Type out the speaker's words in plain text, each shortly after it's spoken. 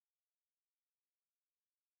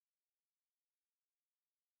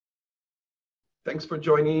Thanks for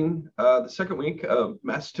joining the second week of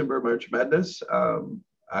Mass Timber March Madness.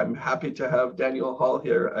 I'm happy to have Daniel Hall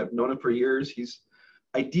here. I've known him for years. He's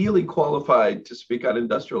ideally qualified to speak on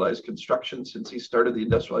industrialized construction since he started the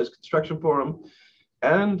Industrialized Construction Forum.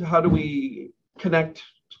 And how do we connect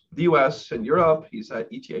the US and Europe? He's at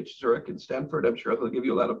ETH Zurich and Stanford. I'm sure he'll give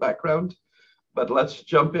you a lot of background. But let's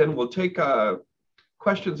jump in. We'll take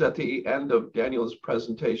questions at the end of Daniel's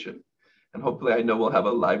presentation. And hopefully I know we'll have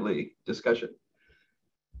a lively discussion.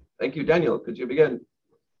 Thank you, Daniel. Could you begin?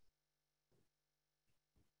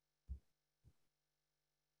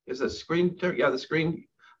 Is the screen, yeah, the screen,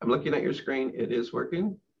 I'm looking at your screen. It is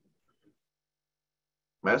working.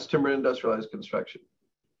 Mass Timber Industrialized Construction.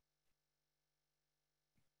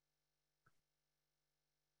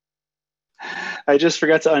 I just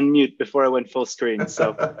forgot to unmute before I went full screen,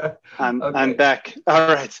 so I'm back. All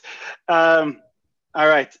right. All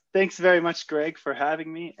right. Thanks very much, Greg, for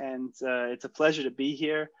having me, and it's a pleasure to be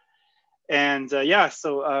here. And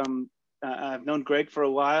I've known Greg for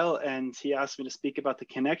a while, and he asked me to speak about the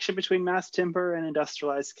connection between mass timber and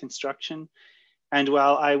industrialized construction. And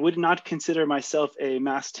while I would not consider myself a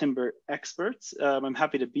mass timber expert, I'm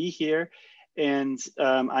happy to be here. And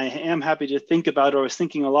I am happy to think about, or was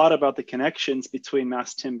thinking a lot about, the connections between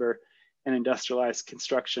mass timber and industrialized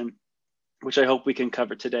construction, which I hope we can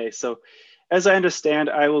cover today. So as I understand,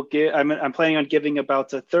 I'm planning on giving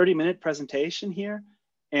about a 30-minute presentation here.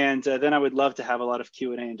 And then I would love to have a lot of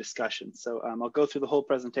Q&A and discussion. So I'll go through the whole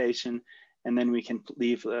presentation, and then we can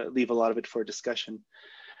leave a lot of it for discussion.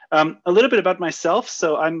 A little bit about myself.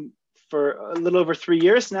 So for a little over 3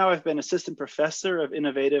 years now, I've been assistant professor of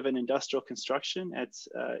innovative and industrial construction at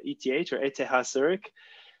ETH, or ETH Zurich.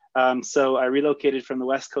 So I relocated from the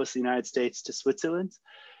West Coast of the United States to Switzerland.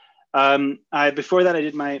 Before that, I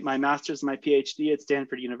did my master's, my PhD at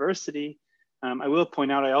Stanford University. I will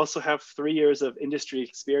point out I also have 3 years of industry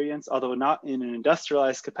experience, although not in an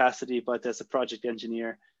industrialized capacity, but as a project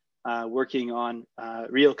engineer working on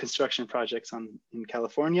real construction projects in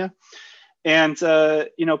California. And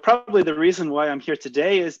probably the reason why I'm here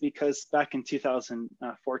today is because back in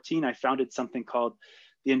 2014, I founded something called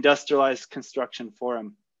the Industrialized Construction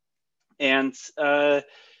Forum. And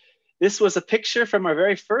this was a picture from our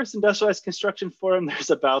very first Industrialized Construction Forum.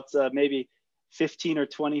 There's about maybe 15 or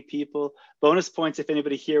 20 people. Bonus points if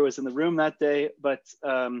anybody here was in the room that day. But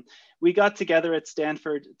we got together at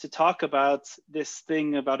Stanford to talk about this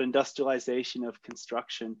thing about industrialization of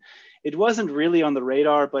construction. It wasn't really on the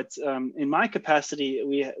radar, but in my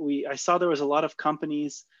capacity, I saw there was a lot of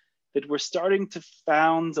companies that were starting to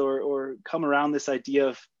found or come around this idea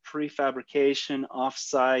of prefabrication,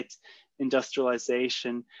 offsite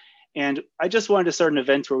industrialization. And I just wanted to start an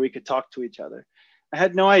event where we could talk to each other. I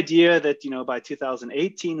had no idea that, by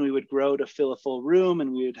 2018, we would grow to fill a full room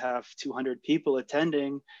and we would have 200 people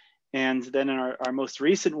attending. And then in our most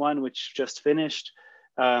recent one, which just finished,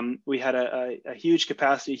 we had a huge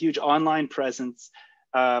capacity, huge online presence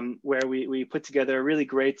where we put together a really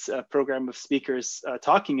great program of speakers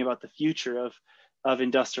talking about the future of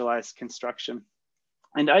industrialized construction.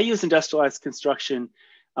 And I use industrialized construction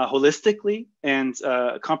holistically and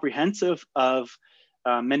comprehensive of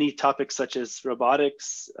many topics such as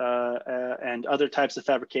robotics and other types of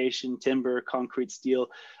fabrication, timber, concrete, steel.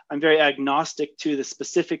 I'm very agnostic to the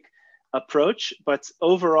specific approach, but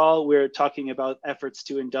overall, we're talking about efforts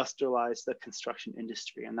to industrialize the construction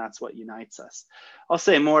industry, and that's what unites us. I'll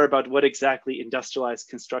say more about what exactly industrialized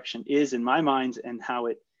construction is in my mind and how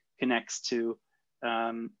it connects to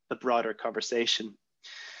the broader conversation.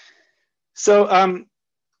 So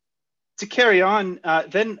to carry on,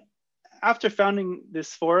 then after founding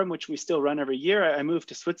this forum, which we still run every year, I moved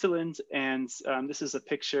to Switzerland, and this is a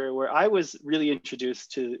picture where I was really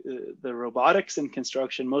introduced to the robotics in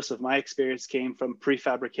construction. Most of my experience came from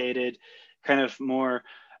prefabricated, kind of more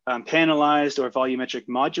panelized or volumetric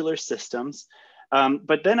modular systems.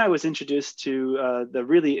 But then I was introduced to the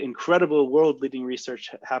really incredible world-leading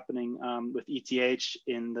research happening with ETH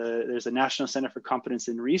there's a National Center for Competence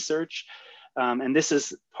in Research. And this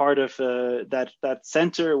is part of that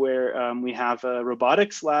center where we have a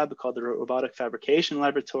robotics lab called the Robotic Fabrication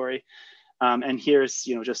Laboratory. And here's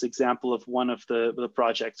just example of one of the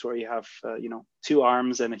projects where you have 2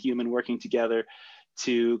 arms and a human working together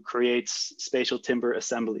to create spatial timber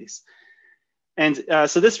assemblies. And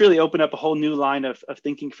so this really opened up a whole new line of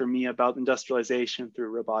thinking for me about industrialization through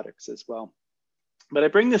robotics as well. But I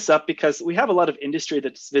bring this up because we have a lot of industry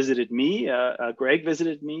that's visited me. Greg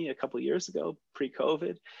visited me a couple of years ago,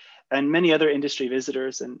 pre-COVID, and many other industry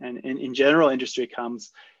visitors, and in general, industry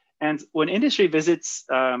comes. And when industry visits,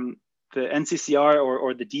 NCCR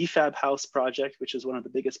or the DFAB House project, which is one of the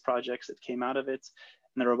biggest projects that came out of it,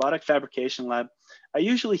 and the Robotic Fabrication Lab, I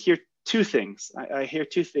usually hear two things. I hear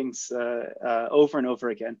two things over and over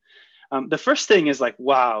again. The first thing is like,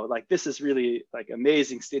 wow, like this is really like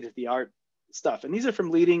amazing state-of-the-art stuff. And these are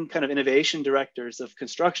from leading kind of innovation directors of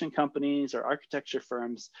construction companies or architecture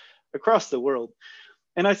firms across the world.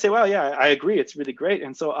 And I'd say, well, yeah, I agree, it's really great.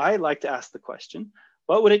 And so I like to ask the question,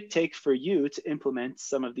 what would it take for you to implement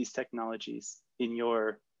some of these technologies in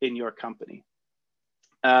your company?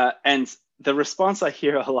 And the response I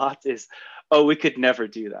hear a lot is, oh, we could never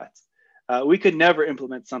do that. We could never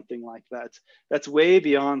implement something like that. That's way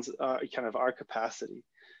beyond kind of our capacity.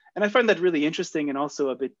 And I find that really interesting and also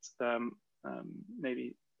a bit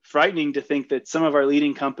maybe frightening to think that some of our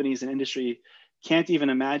leading companies in industry can't even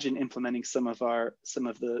imagine implementing some of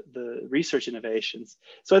the research innovations.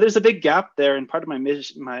 So there's a big gap there, and part of my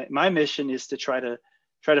mission is to try to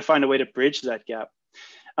find a way to bridge that gap.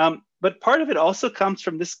 But part of it also comes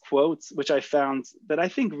from this quote, which I found that I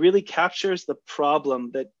think really captures the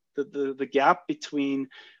problem, that the gap between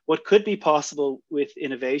what could be possible with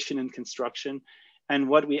innovation in construction and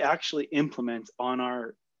what we actually implement on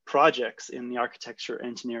our projects in the architecture,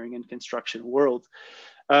 engineering, and construction world.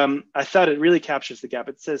 I thought it really captures the gap.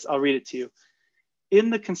 It says, I'll read it to you. In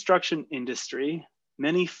the construction industry,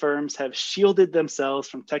 many firms have shielded themselves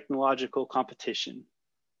from technological competition.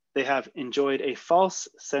 They have enjoyed a false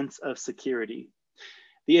sense of security.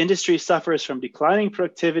 The industry suffers from declining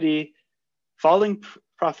productivity, falling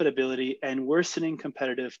profitability, and worsening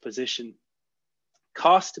competitive position.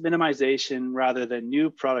 Cost minimization rather than new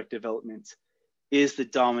product development is the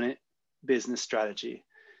dominant business strategy.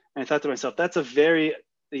 And I thought to myself, that's a very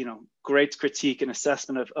great critique and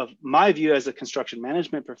assessment of my view as a construction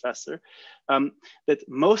management professor, that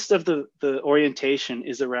most of the orientation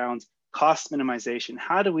is around cost minimization.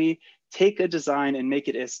 How do we take a design and make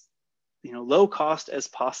it as low cost as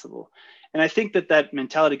possible? And I think that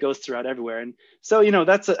mentality goes throughout everywhere. And so,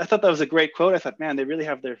 I thought that was a great quote. I thought, man, they really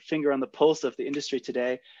have their finger on the pulse of the industry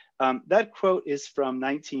today. That quote is from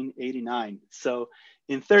 1989. So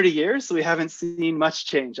in 30 years, we haven't seen much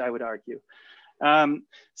change, I would argue. What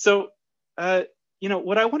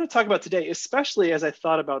I want to talk about today, especially as I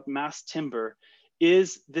thought about mass timber,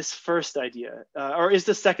 is this first idea, or is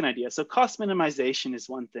the second idea. So cost minimization is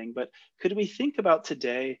one thing, but could we think about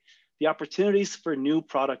today the opportunities for new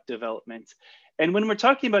product development? And when we're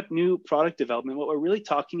talking about new product development, what we're really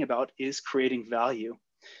talking about is creating value,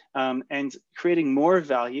 and creating more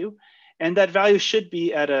value. And that value should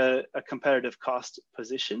be at a competitive cost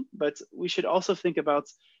position, but we should also think about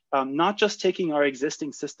not just taking our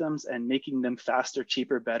existing systems and making them faster,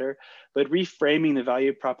 cheaper, better, but reframing the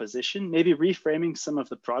value proposition, maybe reframing some of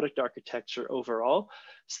the product architecture overall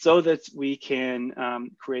so that we can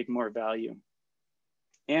create more value.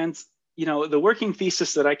 And the working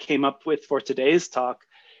thesis that I came up with for today's talk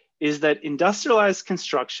is that industrialized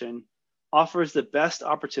construction offers the best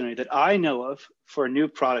opportunity that I know of for new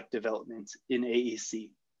product development in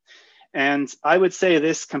AEC. And I would say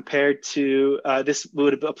this compared to, this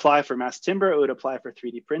would apply for mass timber, it would apply for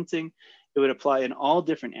 3D printing, it would apply in all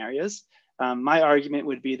different areas. My argument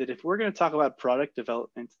would be that if we're going to talk about product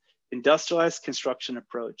development, industrialized construction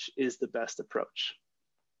approach is the best approach.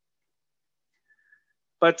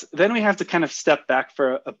 But then we have to kind of step back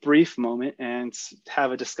for a brief moment and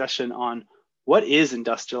have a discussion on what is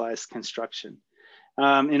industrialized construction.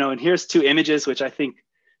 And here's two images which I think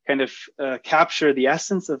kind of capture the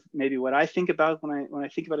essence of maybe what I think about when I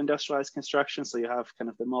think about industrialized construction. So you have kind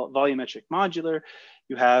of the volumetric modular,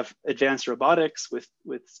 you have advanced robotics with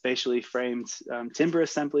spatially framed timber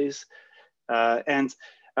assemblies.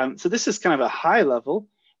 So this is kind of a high level,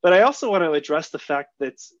 but I also want to address the fact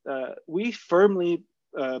that we firmly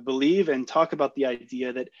believe and talk about the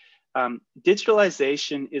idea that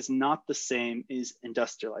digitalization is not the same as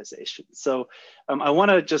industrialization. So I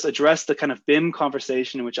want to just address the kind of BIM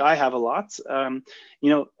conversation, which I have a lot.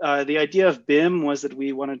 The idea of BIM was that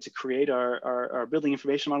we wanted to create our building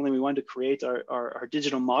information modeling. We wanted to create our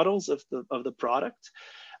digital models of the product.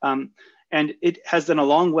 And it has done a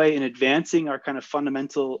long way in advancing our kind of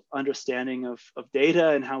fundamental understanding of data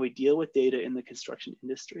and how we deal with data in the construction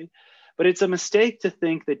industry. But it's a mistake to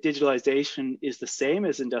think that digitalization is the same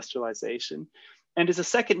as industrialization. And it's a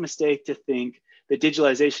second mistake to think that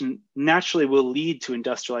digitalization naturally will lead to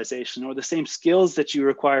industrialization, or the same skills that you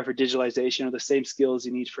require for digitalization are the same skills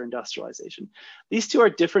you need for industrialization. These two are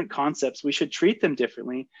different concepts. We should treat them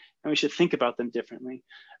differently, and we should think about them differently.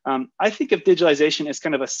 I think of digitalization as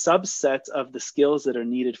kind of a subset of the skills that are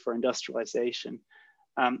needed for industrialization.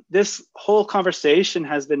 This whole conversation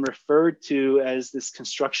has been referred to as this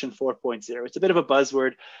construction 4.0. It's a bit of a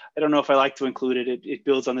buzzword. I don't know if I like to include it. It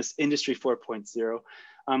builds on this industry 4.0.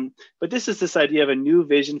 But this is this idea of a new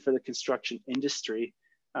vision for the construction industry,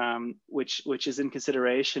 which is in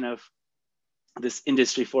consideration of this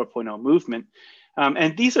industry 4.0 movement.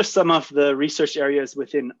 And these are some of the research areas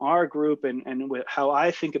within our group and how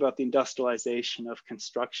I think about the industrialization of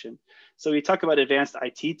construction. So we talk about advanced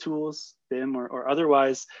IT tools, BIM or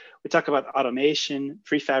otherwise. We talk about automation,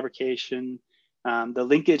 prefabrication, the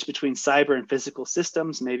linkage between cyber and physical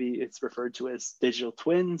systems. Maybe it's referred to as digital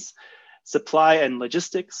twins. Supply and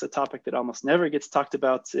logistics, a topic that almost never gets talked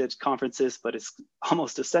about at conferences, but it's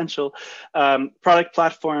almost essential. Product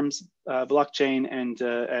platforms, blockchain,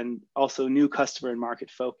 and also new customer and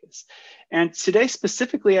market focus. And today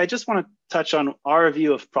specifically, I just want to touch on our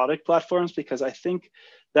view of product platforms, because I think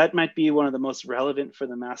that might be one of the most relevant for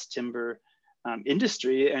the mass timber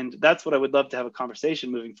industry. And that's what I would love to have a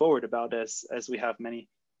conversation moving forward about as we have many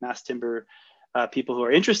mass timber people who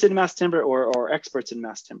are interested in mass timber or experts in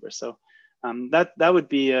mass timber. So that would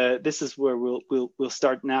be, this is where we'll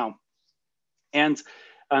start now. And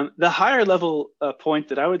the higher level point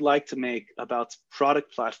that I would like to make about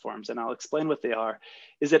product platforms, and I'll explain what they are,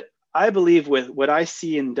 is that I believe with what I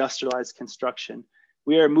see in industrialized construction,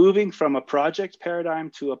 we are moving from a project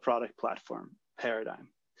paradigm to a product platform paradigm.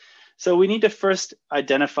 So we need to first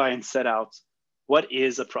identify and set out what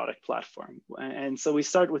is a product platform. And so we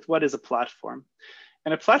start with what is a platform.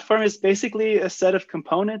 And a platform is basically a set of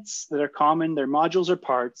components that are common, they're modules or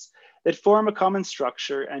parts that form a common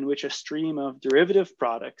structure and which a stream of derivative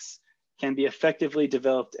products can be effectively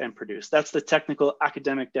developed and produced. That's the technical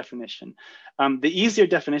academic definition. The easier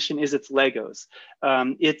definition is it's Legos.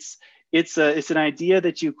 It's an idea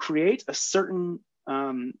that you create a certain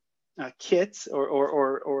kit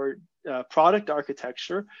or product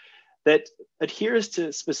architecture that adheres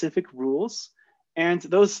to specific rules, and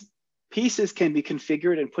those pieces can be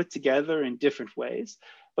configured and put together in different ways,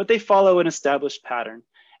 but they follow an established pattern.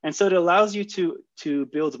 And so it allows you to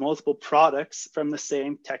build multiple products from the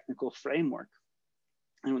same technical framework.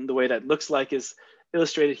 And the way that looks like is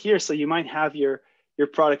illustrated here. So you might have your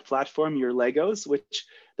product platform, your Legos, which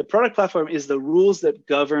the product platform is the rules that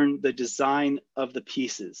govern the design of the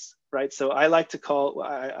pieces, right? So I like to call,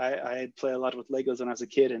 I play a lot with Legos when I was a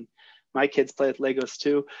kid, and my kids play with Legos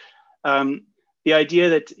too. The idea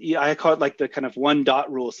that I call it like the kind of one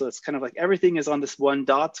dot rule. So it's kind of like everything is on this one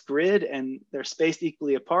dot grid and they're spaced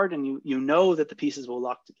equally apart, and you know that the pieces will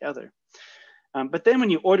lock together. But then when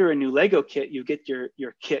you order a new Lego kit, you get your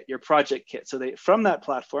kit, your project kit. So from that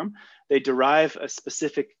platform, they derive a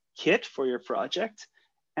specific kit for your project.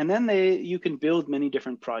 And then you can build many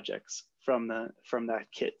different projects from that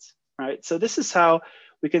kit, right? So this is how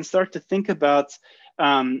we can start to think about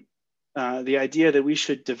the idea that we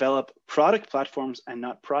should develop product platforms and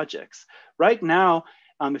not projects. Right now,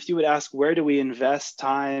 if you would ask, where do we invest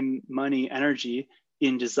time, money, energy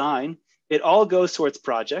in design, it all goes towards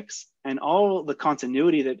projects, and all the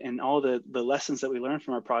continuity and all the lessons that we learn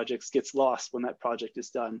from our projects gets lost when that project is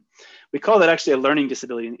done. We call that actually a learning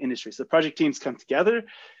disability in industry. So project teams come together,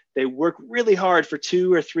 they work really hard for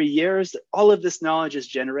 2 or 3 years, all of this knowledge is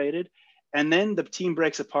generated, and then the team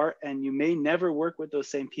breaks apart and you may never work with those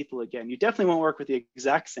same people again. You definitely won't work with the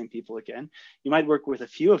exact same people again. You might work with a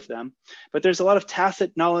few of them, but there's a lot of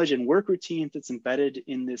tacit knowledge and work routine that's embedded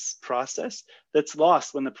in this process that's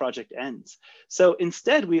lost when the project ends. So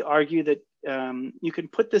instead, we argue that you can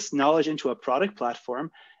put this knowledge into a product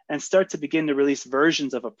platform and start to begin to release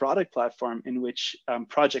versions of a product platform in which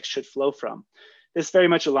projects should flow from. This very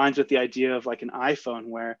much aligns with the idea of like an iPhone,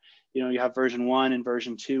 where you have version 1 and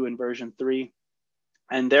version 2 and version 3,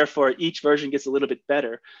 and therefore each version gets a little bit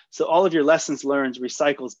better. So all of your lessons learned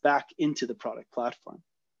recycles back into the product platform.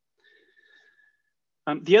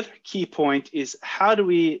 The other key point is, how do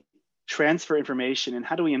we transfer information and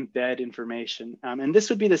how do we embed information? And this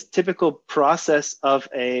would be this typical process of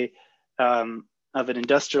an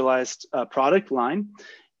industrialized product line.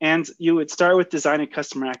 And you would start with design and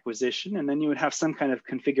customer acquisition, and then you would have some kind of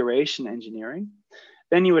configuration engineering.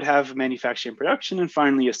 Then you would have manufacturing and production, and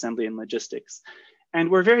finally assembly and logistics. And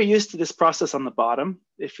we're very used to this process on the bottom,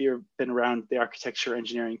 if you've been around the architecture,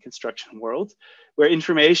 engineering, construction world, where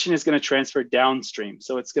information is going to transfer downstream.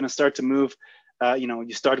 So it's going to start to move,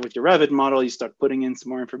 you start with your Revit model, you start putting in some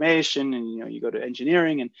more information, and you go to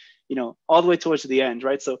engineering, and all the way towards the end,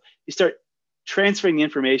 right? So you start transferring the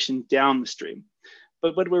information down the stream.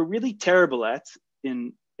 But what we're really terrible at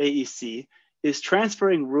in AEC is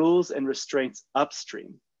transferring rules and restraints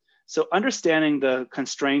upstream. So understanding the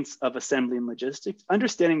constraints of assembly and logistics,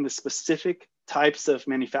 understanding the specific types of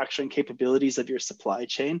manufacturing capabilities of your supply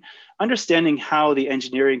chain, understanding how the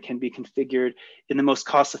engineering can be configured in the most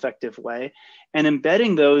cost-effective way, and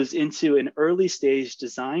embedding those into an early stage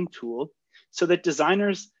design tool so that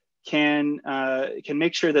designers can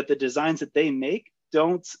make sure that the designs that they make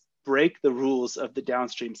don't break the rules of the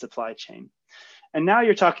downstream supply chain. And now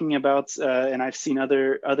you're talking about, and I've seen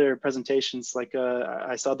other presentations, like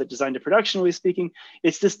I saw the design to production we speaking,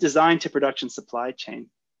 it's this design to production supply chain.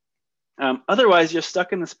 Otherwise, you're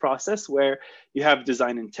stuck in this process where you have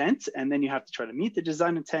design intent, and then you have to try to meet the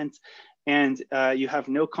design intent, and you have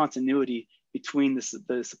no continuity between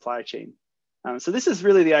the supply chain. So this is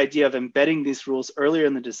really the idea of embedding these rules earlier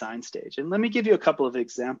in the design stage. And let me give you a couple of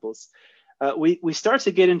examples. We start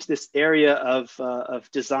to get into this area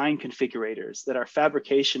of design configurators that are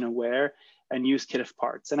fabrication aware and use kit of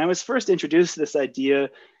parts. And I was first introduced to this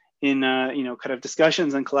idea in kind of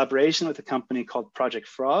discussions and collaboration with a company called Project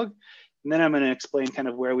Frog. And then I'm going to explain kind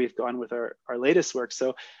of where we've gone with our latest work.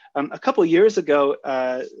 So a couple of years ago,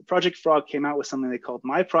 Project Frog came out with something they called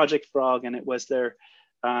My Project Frog, and it was their,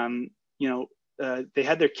 they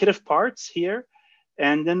had their kit of parts here,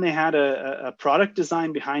 and then they had a product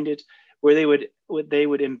design behind it where they would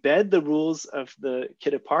embed the rules of the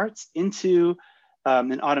kit of parts into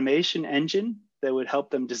an automation engine that would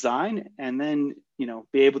help them design and then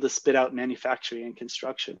be able to spit out manufacturing and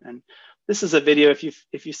construction. And this is a video, if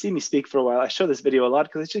you see me speak for a while, I show this video a lot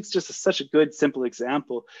because it's just such a good, simple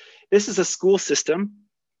example. This is a school system.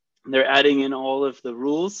 They're adding in all of the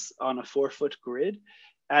rules on a 4-foot grid,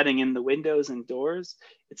 adding in the windows and doors.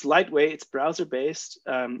 It's lightweight, it's browser-based.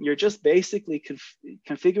 You're just basically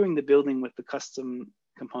configuring the building with the custom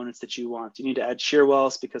components that you want. You need to add shear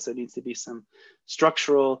walls because there needs to be some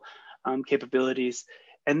structural capabilities.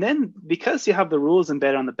 And then because you have the rules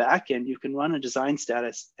embedded on the back end, you can run a design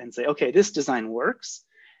status and say, okay, this design works.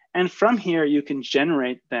 And from here, you can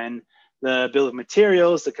generate then the bill of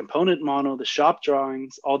materials, the component model, the shop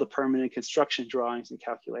drawings, all the permanent construction drawings and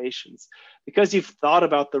calculations, because you've thought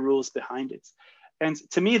about the rules behind it. And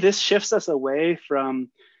to me, this shifts us away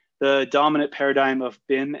from the dominant paradigm of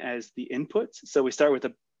BIM as the input. So we start with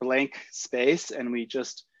a blank space and we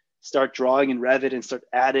just start drawing in Revit and start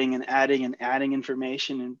adding and adding and adding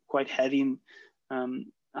information in quite heavy,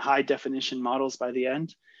 high definition models by the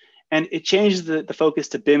end. And it changes the focus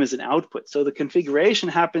to BIM as an output. So the configuration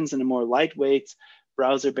happens in a more lightweight,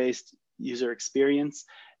 browser-based user experience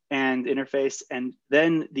and interface. And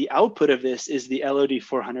then the output of this is the LOD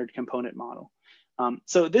 400 component model.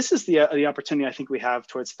 So this is the opportunity I think we have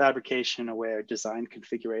towards fabrication-aware design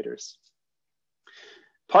configurators.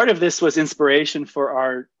 Part of this was inspiration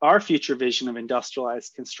for our future vision of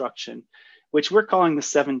industrialized construction, which we're calling the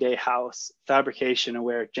 7-day house,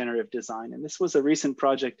 fabrication-aware generative design. And this was a recent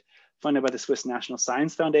project funded by the Swiss National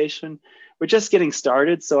Science Foundation. We're just getting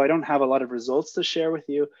started, so I don't have a lot of results to share with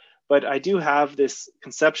you, but I do have this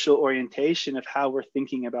conceptual orientation of how we're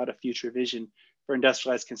thinking about a future vision for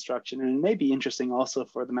industrialized construction. And it may be interesting also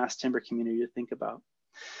for the mass timber community to think about.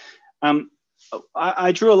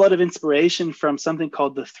 I drew a lot of inspiration from something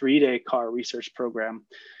called the 3-day car research program,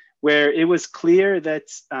 where it was clear that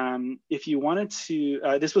if you wanted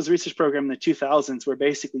to, this was a research program in the 2000s, where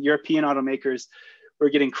basically European automakers were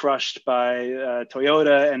getting crushed by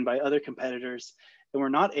Toyota and by other competitors, and were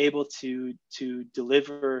not able to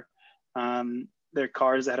deliver their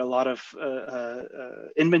cars that had a lot of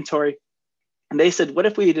inventory. And they said, what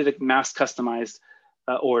if we did a mass customized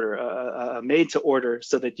order, made to order,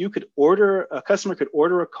 so that a customer could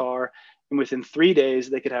order a car, and within 3 days,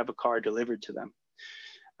 they could have a car delivered to them.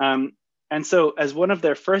 And so as one of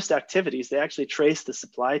their first activities, they actually traced the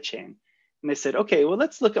supply chain. And they said, okay, well,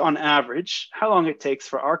 let's look on average how long it takes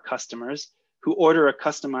for our customers who order a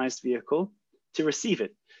customized vehicle to receive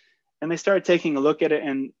it. And they started taking a look at it,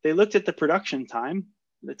 and they looked at the production time,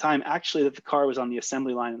 the time actually that the car was on the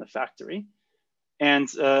assembly line in the factory. And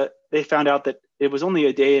they found out that it was only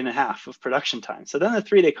a day and a half of production time. So then the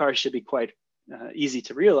 3-day car should be quite easy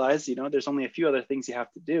to realize. There's only a few other things you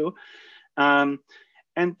have to do.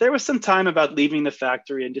 And there was some time about leaving the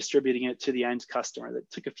factory and distributing it to the end customer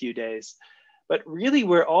that took a few days. But really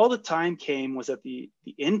where all the time came was at the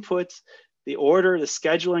input, the order, the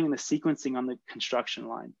scheduling, and the sequencing on the construction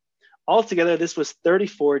line. Altogether, this was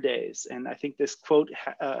 34 days. And I think this quote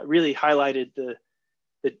really highlighted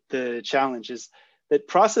the challenges, that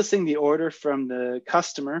processing the order from the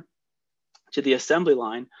customer to the assembly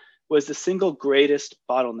line was the single greatest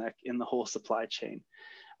bottleneck in the whole supply chain.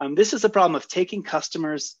 This is a problem of taking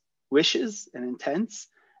customers' wishes and intents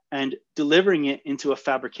and delivering it into a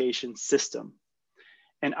fabrication system.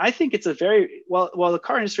 And I think it's a very, while the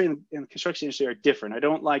car industry and the construction industry are different, I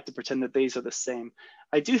don't like to pretend that these are the same.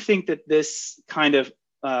 I do think that this kind of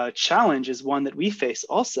challenge is one that we face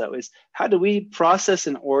also, is how do we process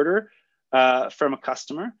an order from a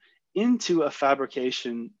customer into a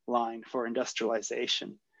fabrication line for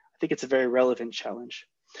industrialization? I think it's a very relevant challenge.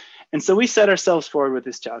 And so we set ourselves forward with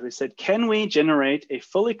this challenge. We said, can we generate a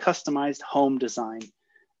fully customized home design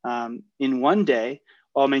in one day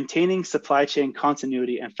while maintaining supply chain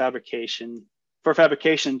continuity and fabrication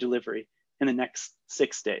delivery in the next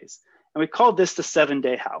 6 days? And we called this the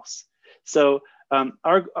 7-day house. So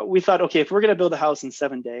we thought, okay, if we're going to build a house in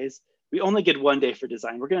 7 days, we only get 1 day for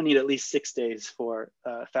design. We're going to need at least 6 days for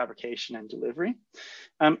fabrication and delivery.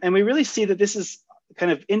 And we really see that this is kind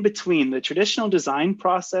of in between the traditional design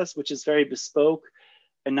process, which is very bespoke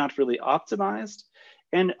and not really optimized.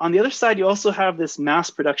 And on the other side, you also have this mass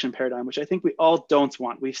production paradigm, which I think we all don't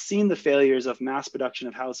want. We've seen the failures of mass production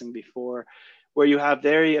of housing before, where you have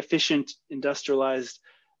very efficient industrialized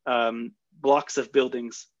blocks of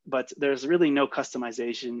buildings, but there's really no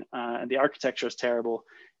customization, and the architecture is terrible.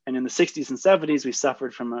 And in the 60s and 70s, we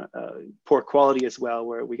suffered from a poor quality as well,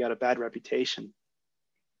 where we got a bad reputation.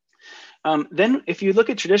 Then if you look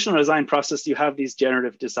at traditional design process, you have these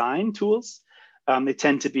generative design tools. They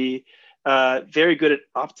tend to be very good at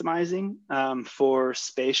optimizing for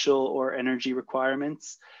spatial or energy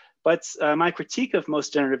requirements. But my critique of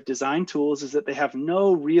most generative design tools is that they have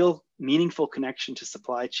no real meaningful connection to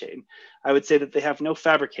supply chain. I would say that they have no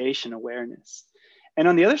fabrication awareness. And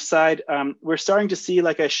on the other side, we're starting to see,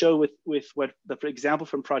 like I showed with what the example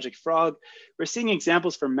from Project Frog, we're seeing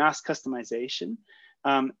examples for mass customization.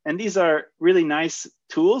 And these are really nice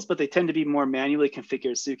tools, but they tend to be more manually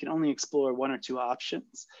configured, so you can only explore 1 or 2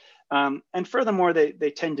 options. And furthermore,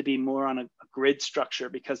 they tend to be more on a grid structure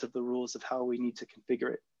because of the rules of how we need to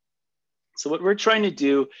configure it. So what we're trying to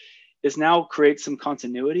do is now create some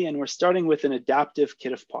continuity, and we're starting with an adaptive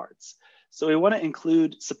kit of parts. So we want to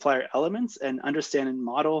include supplier elements and understand and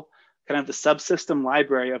model kind of the subsystem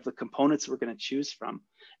library of the components we're going to choose from.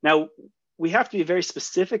 Now, we have to be very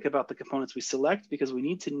specific about the components we select because we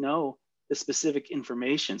need to know the specific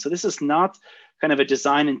information. So this is not kind of a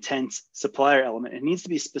design intent supplier element. It needs to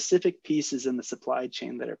be specific pieces in the supply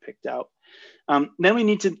chain that are picked out. Then we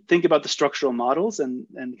need to think about the structural models and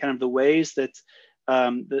kind of the ways that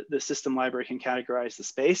the system library can categorize the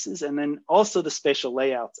spaces, and then also the spatial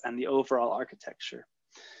layouts and the overall architecture.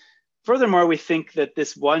 Furthermore, we think that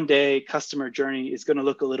this 1-day customer journey is going to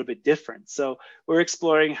look a little bit different. So we're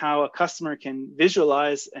exploring how a customer can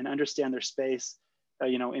visualize and understand their space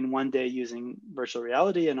in 1 day using virtual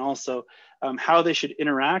reality, and also how they should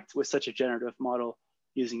interact with such a generative model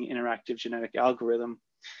using interactive genetic algorithm.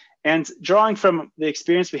 And drawing from the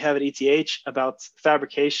experience we have at ETH about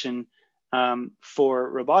fabrication for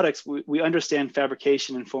robotics, we understand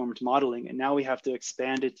fabrication-informed modeling, and now we have to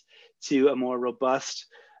expand it to a more robust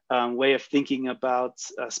way of thinking about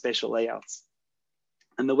spatial layouts.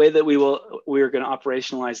 And the way that we're going to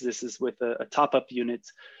operationalize this is with a top-up unit,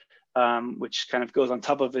 which kind of goes on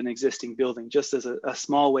top of an existing building, just as a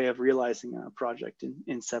small way of realizing a project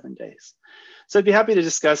in 7 days. So I'd be happy to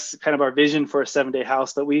discuss kind of our vision for a 7-day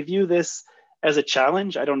house, but we view this as a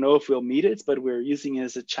challenge. I don't know if we'll meet it, but we're using it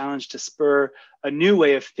as a challenge to spur a new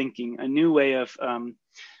way of thinking, a new way of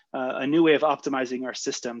optimizing our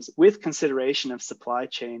systems with consideration of supply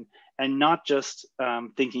chain, and not just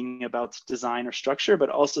thinking about design or structure, but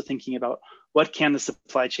also thinking about what can the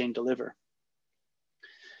supply chain deliver.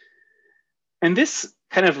 And this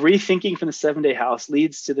kind of rethinking from the 7-day house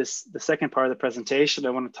leads to the second part of the presentation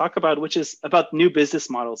I want to talk about, which is about new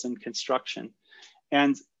business models in construction.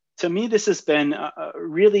 And to me, this has been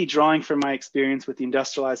really drawing from my experience with the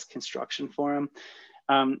Industrialized Construction Forum.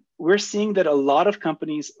 We're seeing that a lot of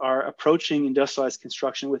companies are approaching industrialized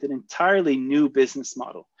construction with an entirely new business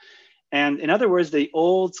model. And in other words, the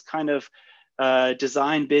old kind of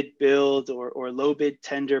design, bid, build, or low bid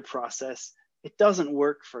tender process, it doesn't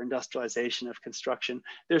work for industrialization of construction.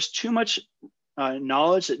 There's too much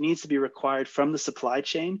knowledge that needs to be required from the supply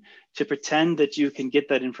chain to pretend that you can get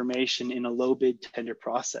that information in a low bid tender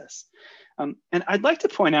process. And I'd like to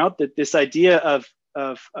point out that this idea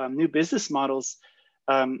of new business models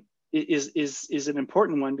is an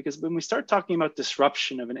important one, because when we start talking about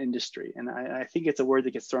disruption of an industry, and I think it's a word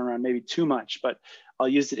that gets thrown around maybe too much, but I'll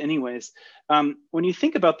use it anyways. When you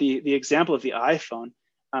think about the example of the iPhone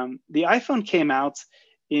came out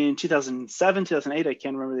in 2007, 2008, I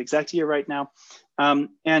can't remember the exact year right now.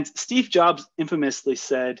 And Steve Jobs infamously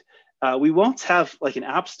said, we won't have like an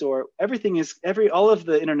app store. All of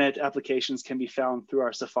the internet applications can be found through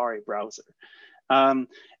our Safari browser.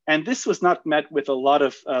 And this was not met with a lot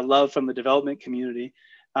of love from the development community.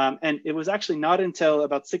 And it was actually not until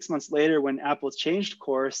about 6 months later when Apple changed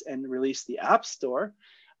course and released the App Store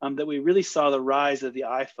that we really saw the rise of the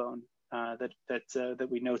iPhone that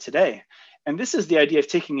we know today. And this is the idea of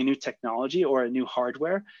taking a new technology or a new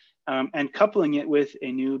hardware and coupling it with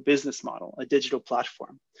a new business model, a digital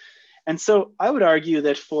platform. And so I would argue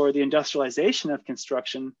that for the industrialization of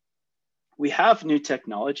construction, we have new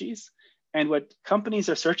technologies. And what companies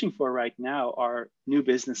are searching for right now are new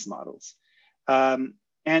business models. And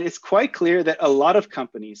it's quite clear that a lot of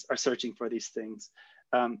companies are searching for these things.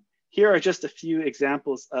 Here are just a few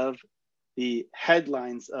examples of the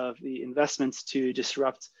headlines of the investments to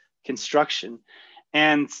disrupt construction.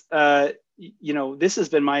 And this has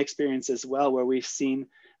been my experience as well, where we've seen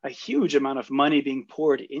a huge amount of money being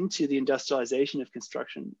poured into the industrialization of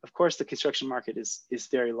construction. Of course, the construction market is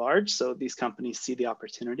very large, so these companies see the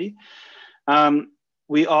opportunity.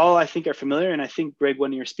 We all, I think, are familiar, and I think, Greg,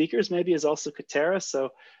 one of your speakers maybe is also Katerra. So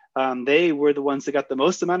they were the ones that got the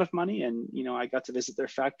most amount of money. And, I got to visit their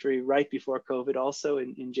factory right before COVID also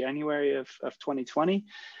in January of 2020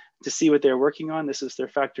 to see what they're working on. This is their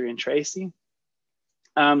factory in Tracy.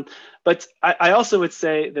 But I also would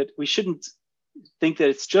say that we shouldn't think that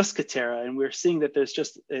it's just Katerra, and we're seeing that there's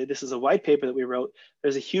just, this is a white paper that we wrote,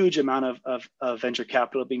 there's a huge amount of venture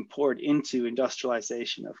capital being poured into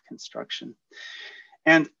industrialization of construction.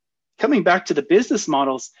 And coming back to the business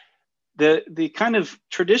models, the kind of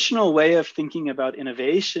traditional way of thinking about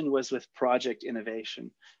innovation was with project innovation.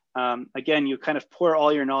 Again, you kind of pour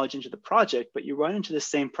all your knowledge into the project, but you run into the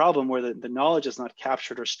same problem where the knowledge is not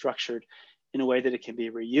captured or structured in a way that it can be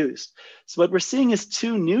reused. So what we're seeing is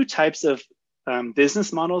two new types of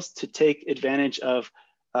business models to take advantage of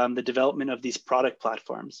the development of these product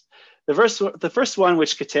platforms. The first one,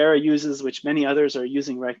 which Katerra uses, which many others are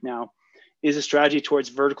using right now, is a strategy towards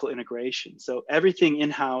vertical integration. So everything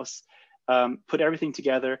in-house, put everything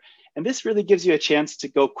together. And this really gives you a chance to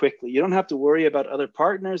go quickly. You don't have to worry about other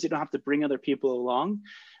partners. You don't have to bring other people along.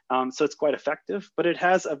 So it's quite effective, but it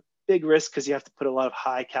has a big risk because you have to put a lot of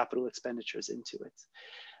high capital expenditures into it.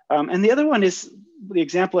 And the other one is the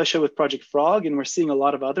example I showed with Project Frog, and we're seeing a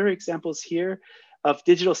lot of other examples here of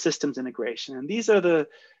digital systems integration. And these are the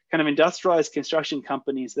kind of industrialized construction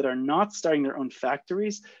companies that are not starting their own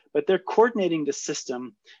factories, but they're coordinating the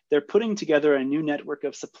system. They're putting together a new network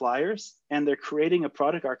of suppliers, and they're creating a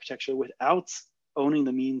product architecture without owning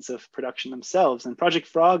the means of production themselves. And Project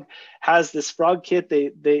Frog has this Frog kit.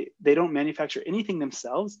 They don't manufacture anything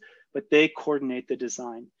themselves, but they coordinate the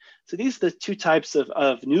design. So these are the two types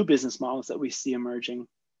of new business models that we see emerging.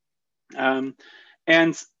 And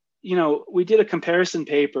we did a comparison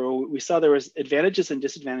paper. We saw there was advantages and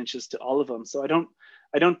disadvantages to all of them. So I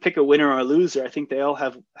don't pick a winner or a loser. I think they all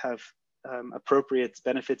have appropriate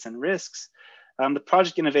benefits and risks. The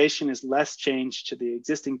project innovation is less change to the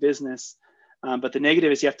existing business, but the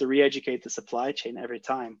negative is you have to re-educate the supply chain every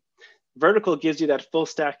time. Vertical gives you that full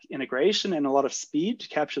stack integration and a lot of speed to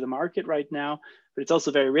capture the market right now, but it's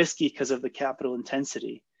also very risky because of the capital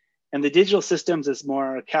intensity. And the digital systems is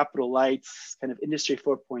more capital light, kind of industry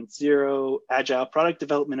 4.0, agile product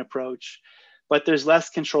development approach, but there's less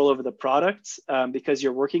control over the products because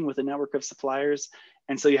you're working with a network of suppliers.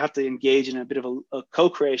 And so you have to engage in a bit of a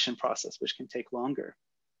co-creation process, which can take longer.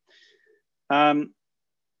 And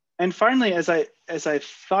finally, as I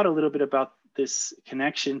thought a little bit about this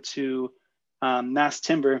connection to mass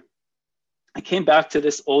timber, I came back to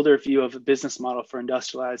this older view of a business model for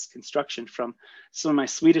industrialized construction from some of my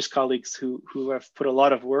Swedish colleagues who have put a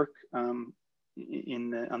lot of work on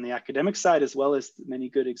the academic side, as well as many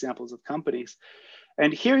good examples of companies.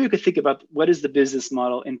 And here you could think about what is the business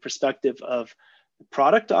model in perspective of the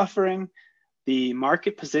product offering, the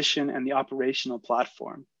market position, and the operational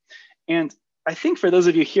platform. And I think for those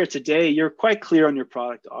of you here today, you're quite clear on your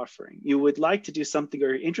product offering. You would like to do something, or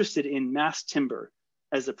you're interested in mass timber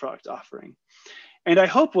as a product offering. And I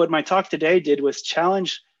hope what my talk today did was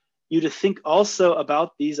challenge you to think also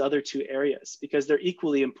about these other two areas, because they're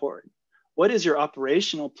equally important. What is your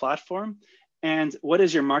operational platform, and what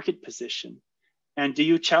is your market position? And do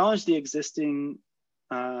you challenge the existing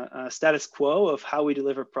status quo of how we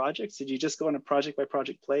deliver projects? Did you just go on a project by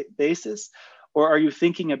project basis, or are you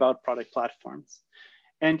thinking about product platforms?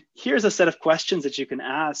 And here's a set of questions that you can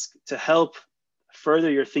ask to help further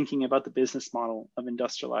your thinking about the business model of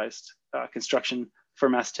industrialized construction for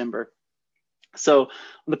mass timber. So on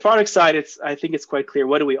the product side, I think it's quite clear.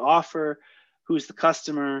 What do we offer? Who's the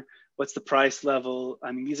customer? What's the price level?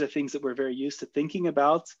 I mean, these are things that we're very used to thinking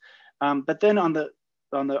about. But then on the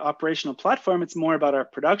operational platform, it's more about our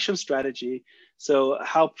production strategy. So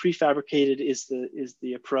how prefabricated is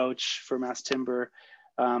the approach for mass timber?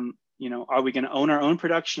 You know, are we going to own our own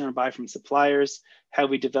production or buy from suppliers? Have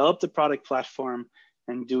we developed a product platform?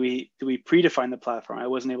 And do we predefine the platform? I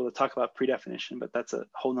wasn't able to talk about predefinition, but that's a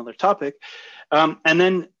whole nother topic. And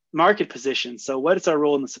then market position. So what is our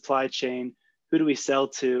role in the supply chain? Who do we sell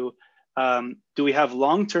to? Do we have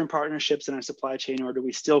long-term partnerships in our supply chain, or do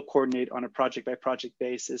we still coordinate on a project-by-project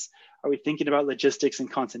basis? Are we thinking about logistics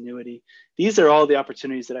and continuity? These are all the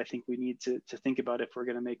opportunities that I think we need to think about if we're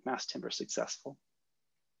going to make mass timber successful.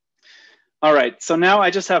 All right, so now I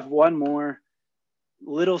just have one more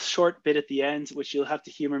little short bit at the end, which you'll have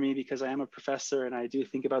to humor me because I am a professor and I do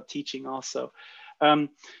think about teaching also.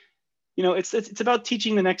 You know, it's about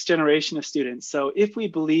teaching the next generation of students. So if we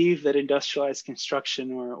believe that industrialized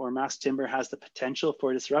construction or mass timber has the potential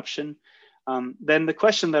for disruption, then the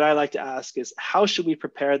question that I like to ask is, how should we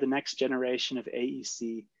prepare the next generation of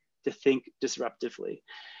AEC to think disruptively?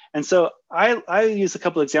 And so I use a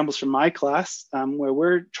couple of examples from my class where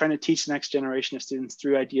we're trying to teach the next generation of students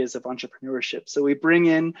through ideas of entrepreneurship. So we bring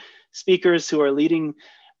in speakers who are leading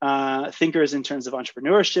thinkers in terms of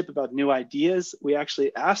entrepreneurship, about new ideas. We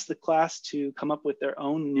actually asked the class to come up with their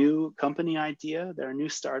own new company idea, their new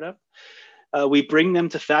startup. We bring them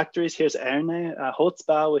to factories. Here's Erne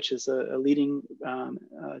Holzbau, which is a leading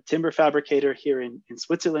timber fabricator here in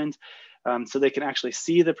Switzerland. So they can actually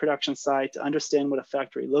see the production site, understand what a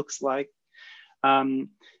factory looks like. And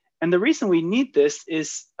the reason we need this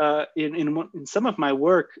is in some of my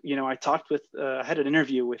work, you know, I had an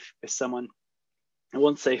interview with someone, I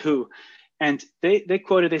won't say who, and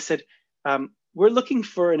they said, we're looking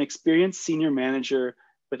for an experienced senior manager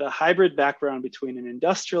with a hybrid background between an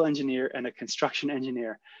industrial engineer and a construction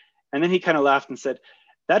engineer. And then he kind of laughed and said,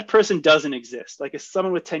 that person doesn't exist. Like, as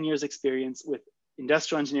someone with 10 years experience with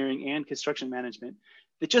industrial engineering and construction management,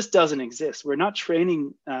 it just doesn't exist. We're not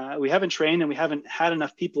training, we haven't trained, and we haven't had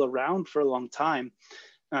enough people around for a long time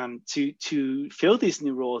to fill these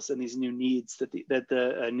new roles and these new needs that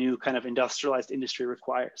the new kind of industrialized industry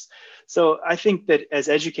requires. So I think that as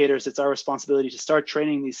educators, it's our responsibility to start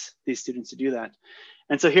training these students to do that.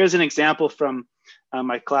 And so here's an example from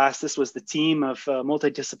my class. This was the team of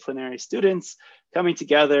multidisciplinary students coming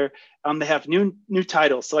together. They have new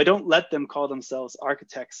titles, so I don't let them call themselves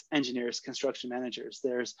architects, engineers, construction managers.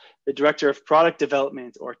 There's the director of product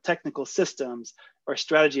development or technical systems or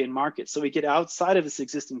strategy and market. So we get outside of this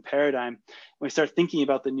existing paradigm and we start thinking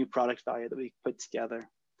about the new product value that we put together.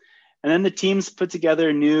 And then the teams put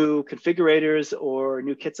together new configurators or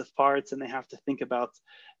new kits of parts, and they have to think about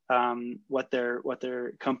what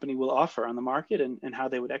their company will offer on the market and how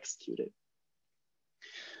they would execute it.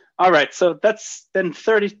 All right, so that's been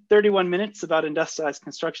 31 minutes about industrialized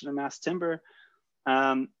construction and mass timber.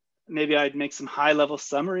 Maybe I'd make some high-level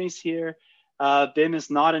summaries here. BIM is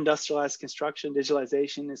not industrialized construction.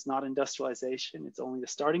 Digitalization is not industrialization. It's only the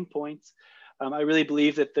starting point. I really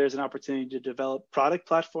believe that there's an opportunity to develop product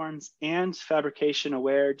platforms and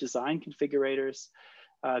fabrication-aware design configurators.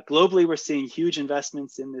 Globally, we're seeing huge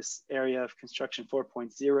investments in this area of construction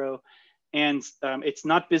 4.0. And it's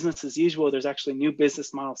not business as usual. There's actually new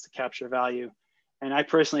business models to capture value. And I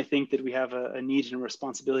personally think that we have a need and a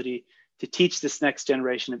responsibility to teach this next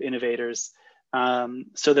generation of innovators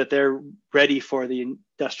so that they're ready for the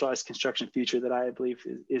industrialized construction future that I believe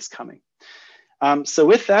is coming. So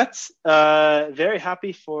with that, very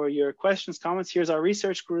happy for your questions, comments. Here's our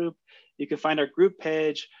research group. You can find our group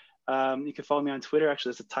page. You can follow me on Twitter.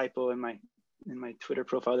 Actually, there's a typo in my Twitter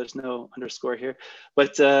profile. There's no underscore here.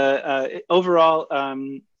 But overall,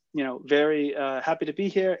 you know, very happy to be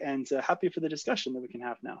here and happy for the discussion that we can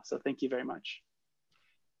have now. So thank you very much.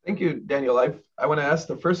 Thank you, Daniel. I want to ask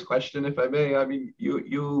the first question, if I may. I mean,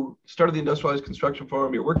 you started the Industrialized Construction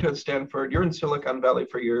Forum. You worked at Stanford. You're in Silicon Valley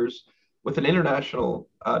for years with an international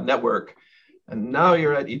network. And now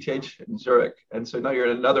you're at ETH Zurich. And so now you're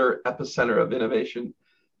in another epicenter of innovation.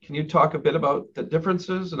 Can you talk a bit about the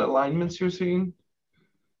differences and alignments you're seeing?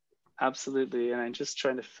 Absolutely. And I'm just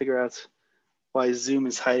trying to figure out why Zoom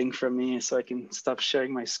is hiding from me so I can stop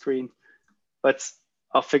sharing my screen. But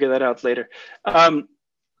I'll figure that out later.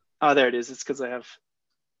 Oh, there it is. It's because I have.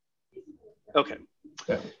 Okay.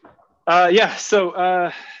 Yeah.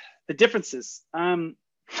 So the differences. My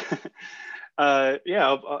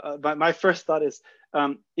first thought is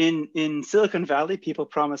in Silicon Valley, people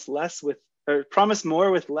promise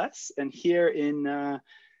more with less, and here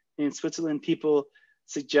in Switzerland, people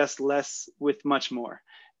suggest less with much more,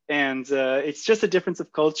 and it's just a difference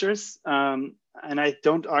of cultures. And I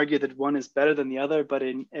don't argue that one is better than the other, but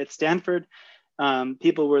at Stanford,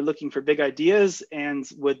 people were looking for big ideas and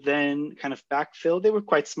would then kind of backfill. They were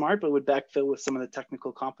quite smart, but would backfill with some of the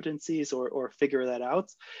technical competencies or figure that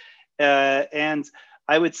out. And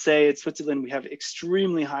I would say in Switzerland, we have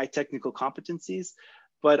extremely high technical competencies,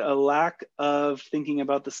 but a lack of thinking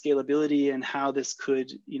about the scalability and how this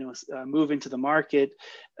could, move into the market.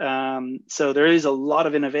 So there is a lot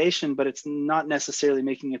of innovation, but it's not necessarily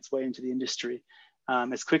making its way into the industry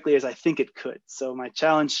as quickly as I think it could. So my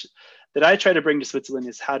challenge that I try to bring to Switzerland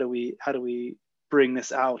is how do we bring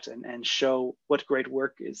this out and show what great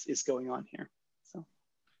work is going on here. So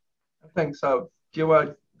thanks.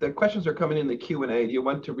 The questions are coming in the Q&A. Do you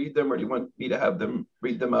want to read them, or do you want me to have them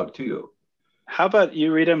read them out to you? How about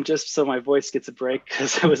you read them just so my voice gets a break,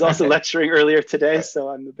 because I was also lecturing earlier today, so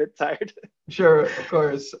I'm a bit tired. Sure, of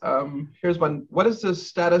course. Here's one. What is the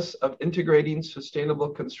status of integrating sustainable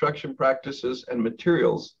construction practices and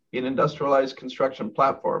materials in industrialized construction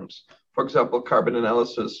platforms? For example, carbon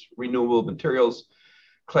analysis, renewable materials,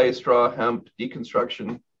 clay, straw, hemp,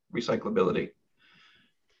 deconstruction, recyclability.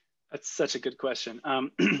 That's such a good question,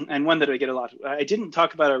 and one that I get a lot. I didn't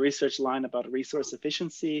talk about our research line about resource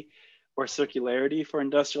efficiency or circularity for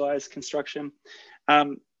industrialized construction.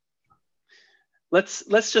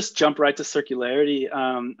 Let's just jump right to circularity.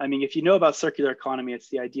 I mean, if you know about circular economy, it's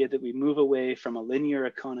the idea that we move away from a linear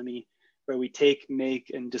economy where we take, make,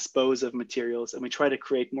 and dispose of materials, and we try to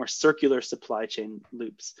create more circular supply chain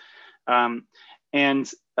loops.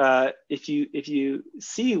 If you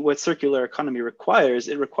see what circular economy requires,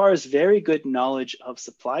 it requires very good knowledge of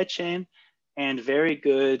supply chain and very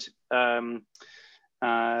good and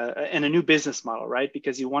a new business model, right?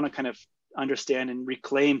 Because you want to kind of understand and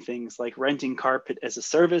reclaim things like renting carpet as a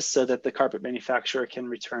service so that the carpet manufacturer can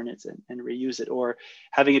return it and reuse it, or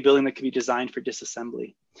having a building that can be designed for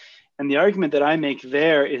disassembly. And the argument that I make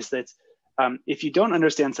there is that if you don't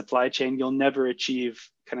understand supply chain, you'll never achieve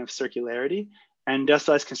kind of circularity. And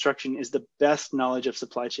industrialized construction is the best knowledge of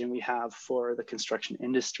supply chain we have for the construction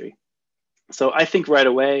industry. So I think right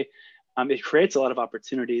away, it creates a lot of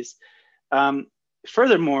opportunities.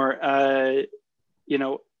 Furthermore,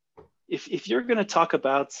 if you're going to talk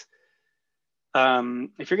about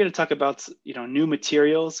new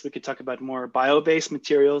materials, we could talk about more bio-based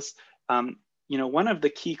materials. One of the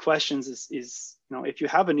key questions is if you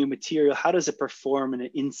have a new material, how does it perform in an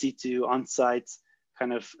in situ, on-site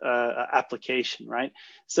kind of application, right?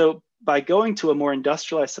 So by going to a more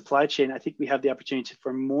industrialized supply chain, I think we have the opportunity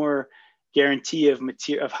for more guarantee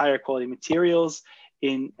of higher quality materials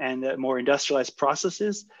and more industrialized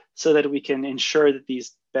processes, so that we can ensure that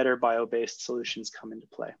these better bio-based solutions come into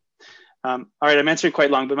play. All right, I'm answering quite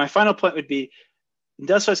long, but my final point would be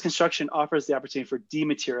industrialized construction offers the opportunity for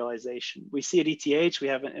dematerialization. We see at ETH, we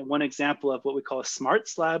have one example of what we call a smart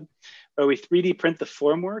slab, where we 3D print the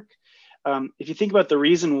formwork. If you think about the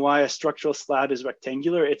reason why a structural slab is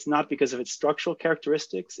rectangular, it's not because of its structural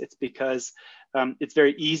characteristics. It's because it's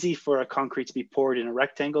very easy for a concrete to be poured in a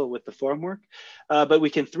rectangle with the formwork. But we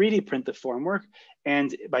can 3D print the formwork,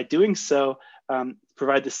 and by doing so,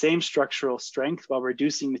 provide the same structural strength while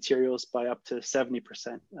reducing materials by up to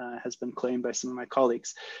 70%, has been claimed by some of my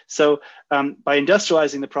colleagues. So by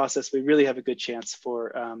industrializing the process, we really have a good chance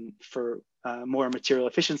for more material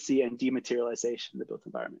efficiency and dematerialization in the built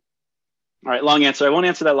environment. All right, long answer. I won't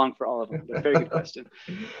answer that long for all of them, but very good question.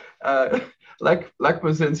 Lech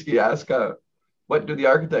Mozinski asked, what do the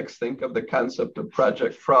architects think of the concept of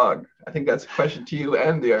Project Frog? I think that's a question to you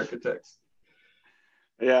and the architects.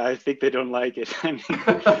 Yeah, I think they don't like it.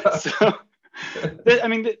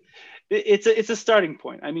 It's a starting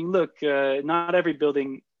point. I mean, look, not every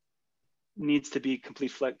building needs to be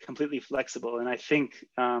completely flexible. And I think,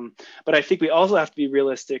 but I think we also have to be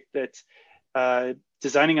realistic that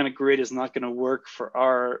designing on a grid is not going to work for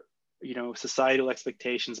our, societal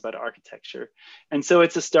expectations about architecture. And so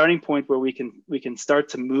it's a starting point where we can start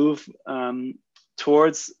to move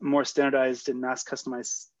towards more standardized and mass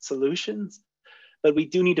customized solutions. But we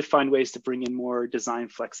do need to find ways to bring in more design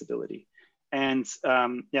flexibility. And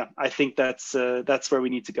I think that's where we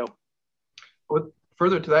need to go. Well,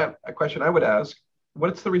 further to that, a question I would ask,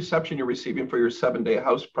 what's the reception you're receiving for your 7-day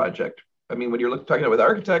house project? I mean, when you're talking with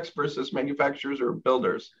architects versus manufacturers or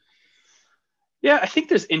builders? Yeah, I think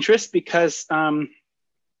there's interest because, I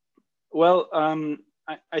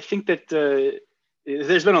think that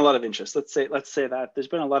there's been a lot of interest. Let's say that there's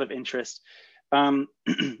been a lot of interest. I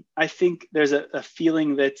think there's a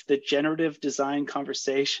feeling that the generative design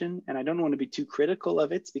conversation, and I don't want to be too critical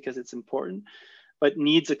of it because it's important, but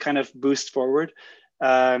needs a kind of boost forward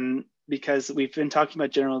because we've been talking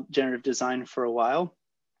about generative design for a while.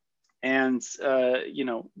 And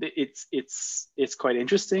it's quite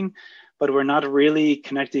interesting, but we're not really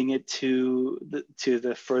connecting it to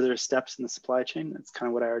the further steps in the supply chain. That's kind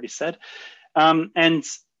of what I already said. And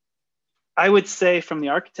I would say from the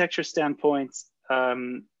architecture standpoint,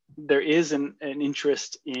 there is an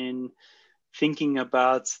interest in thinking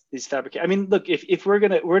about these fabrications. I mean, look, if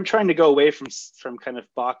we're trying to go away from kind of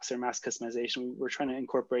box or mass customization, we're trying to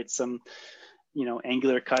incorporate some,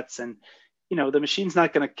 angular cuts, and the machine's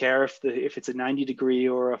not going to care if it's a 90 degree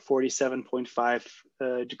or a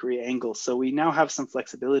 47.5 degree angle. So we now have some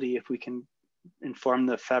flexibility if we can inform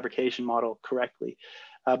the fabrication model correctly,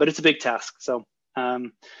 but it's a big task. So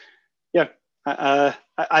yeah,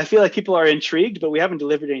 I feel like people are intrigued, but we haven't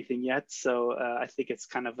delivered anything yet. So I think it's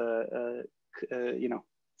kind of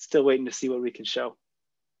still waiting to see what we can show.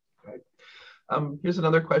 Right. Here's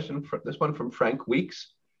another question, this one from Frank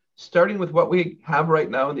Weeks. Starting with what we have right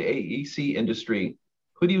now in the AEC industry,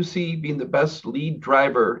 who do you see being the best lead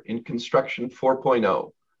driver in construction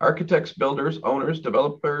 4.0? Architects, builders, owners,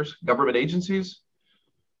 developers, government agencies?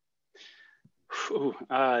 Ooh,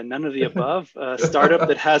 none of the above. Startup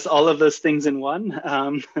that has all of those things in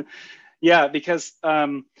one. Yeah, because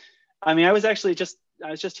I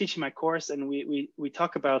was just teaching my course, and we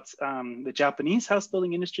talk about the Japanese house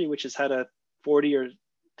building industry, which has had a 40 or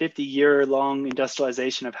 50-year long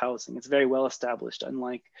industrialization of housing. It's very well established,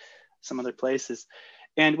 unlike some other places.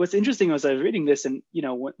 And what's interesting was I was reading this, and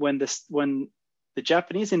when the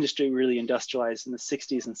Japanese industry really industrialized in the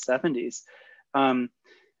 60s and 70s,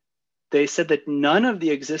 they said that none of the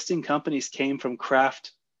existing companies came from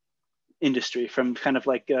craft industry, from kind of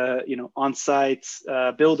like on-site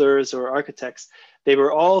builders or architects. They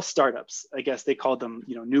were all startups. I guess they called them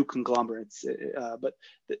new conglomerates.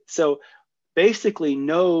 So basically,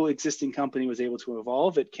 no existing company was able to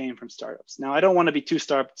evolve. It came from startups. Now, I don't want to be too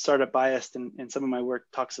startup biased, and some of my work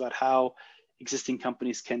talks about how existing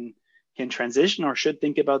companies can transition or should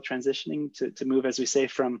think about transitioning to move, as we say,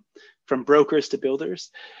 from brokers to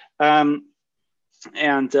builders. But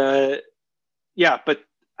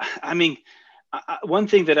I mean, one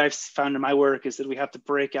thing that I've found in my work is that we have to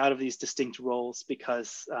break out of these distinct roles,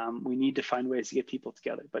 because we need to find ways to get people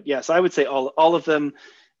together. But yes, I would say all of them,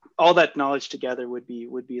 all that knowledge together would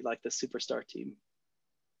be like the superstar team.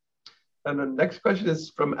 And the next question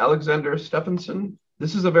is from Alexander Stephenson.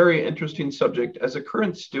 This is a very interesting subject. As a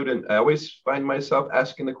current student, I always find myself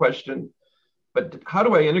asking the question, but how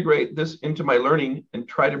do I integrate this into my learning and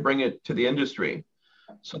try to bring it to the industry?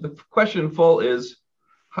 So the question in full is,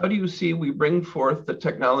 how do you see we bring forth the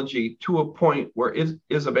technology to a point where it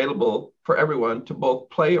is available for everyone to both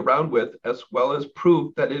play around with, as well as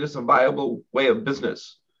prove that it is a viable way of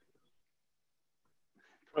business?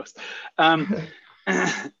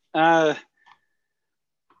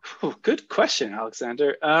 Good question,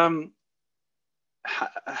 Alexander.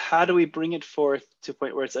 How do we bring it forth to a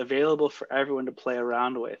point where it's available for everyone to play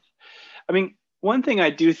around with? I mean, one thing I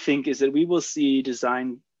do think is that we will see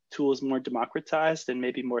design tools more democratized and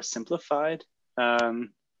maybe more simplified.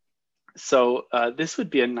 So this would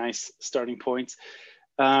be a nice starting point.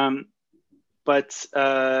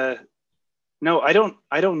 No, I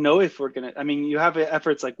don't know if we're gonna. I mean, you have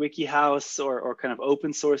efforts like WikiHouse or kind of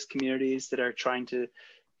open source communities that are trying to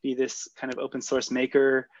be this kind of open source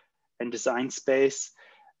maker and design space.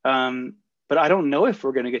 But I don't know if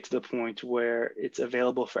we're going to get to the point where it's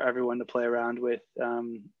available for everyone to play around with.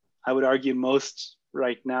 I would argue most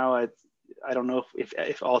right now, I don't know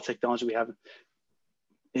if all technology we have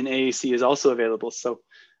in AEC is also available. So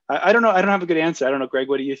I don't know. I don't have a good answer. I don't know, Greg,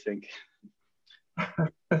 what do you think?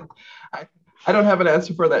 I don't have an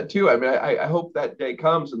answer for that too. I mean, I hope that day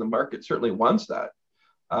comes, and the market certainly wants that.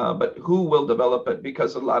 But who will develop it?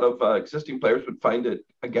 Because a lot of existing players would find it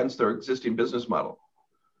against their existing business model.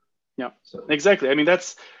 Yeah, so. Exactly. I mean,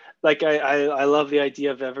 that's like, I love the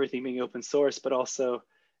idea of everything being open source, but also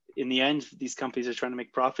in the end, these companies are trying to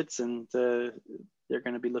make profits, and they're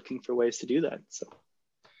going to be looking for ways to do that. So.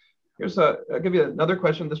 I'll give you another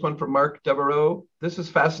question. This one from Mark Devereaux. This is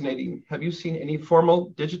fascinating. Have you seen any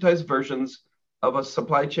formal digitized versions of a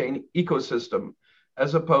supply chain ecosystem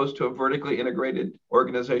as opposed to a vertically integrated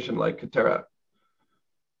organization like Katerra?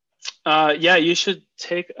 Yeah, you should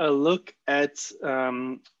take a look at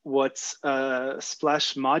what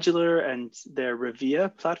Splash Modular and their Revia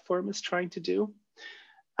platform is trying to do.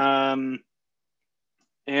 And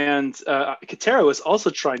Katerra was also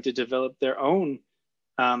trying to develop their own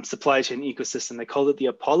supply chain ecosystem. They called it the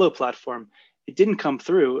Apollo platform. It didn't come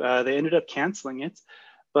through. They ended up canceling it.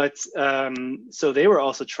 But so they were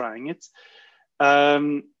also trying it.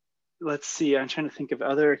 Let's see, I'm trying to think of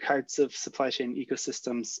other kinds of supply chain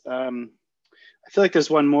ecosystems. I feel like there's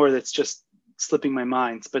one more that's just slipping my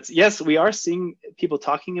mind. But yes, we are seeing people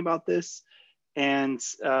talking about this, and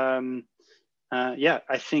I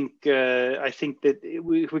think that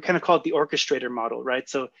we kind of call it the orchestrator model, right?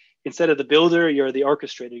 So instead of the builder, you're the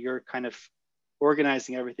orchestrator. You're kind of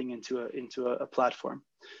organizing everything into a platform.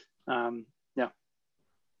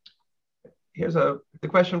 Here's the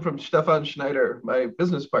question from Stefan Schneider, my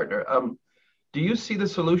business partner. Do you see the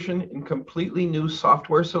solution in completely new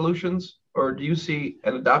software solutions, or do you see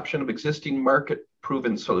an adoption of existing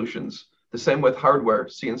market-proven solutions? The same with hardware,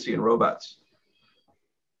 CNC and robots.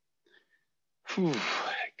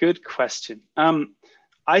 Good question.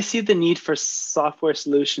 I see the need for software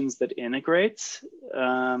solutions that integrate.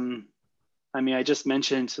 I just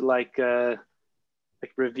mentioned like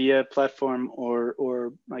Revia platform,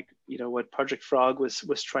 or like, what Project Frog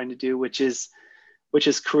was trying to do, which is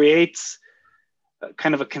create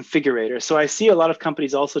kind of a configurator. So I see a lot of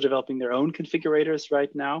companies also developing their own configurators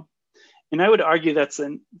right now. And I would argue it's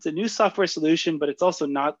a new software solution, but it's also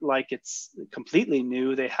not like it's completely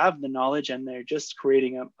new. They have the knowledge and they're just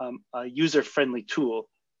creating a user-friendly tool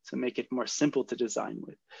to make it more simple to design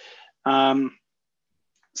with.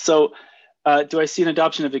 Do I see an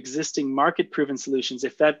adoption of existing market-proven solutions?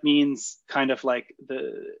 If that means kind of like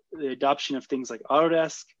the adoption of things like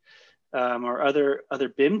Autodesk or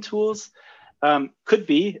other BIM tools, could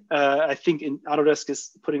be. I think Autodesk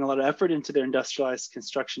is putting a lot of effort into their industrialized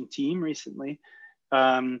construction team recently.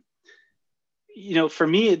 For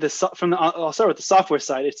me, I'll start with the software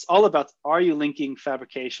side. It's all about, are you linking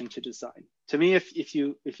fabrication to design? To me, if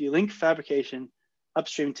you link fabrication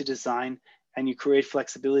upstream to design and you create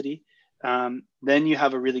flexibility, then you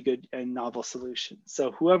have a really good and novel solution.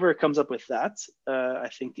 So whoever comes up with that, I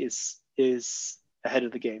think is ahead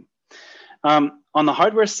of the game. On the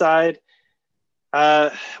hardware side,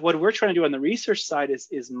 what we're trying to do on the research side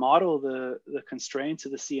is model the constraints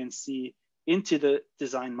of the CNC into the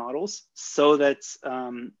design models so that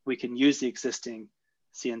we can use the existing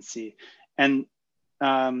CNC. And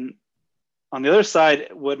on the other side,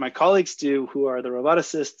 what my colleagues do, who are the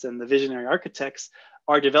roboticists and the visionary architects,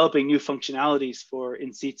 are developing new functionalities for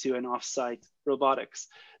in situ and offsite robotics.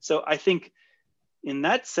 So I think in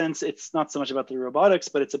that sense, it's not so much about the robotics,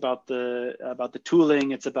 but it's about the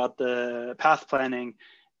tooling, it's about the path planning.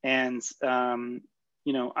 And,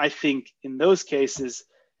 I think in those cases,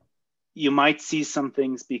 you might see some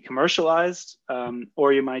things be commercialized,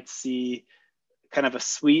 or you might see kind of a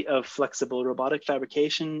suite of flexible robotic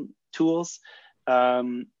fabrication tools.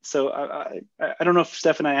 So I don't know if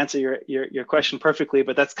Stefan, I answer your question perfectly,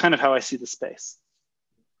 but that's kind of how I see the space.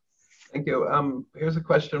 Thank you. Here's a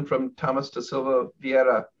question from Thomas da Silva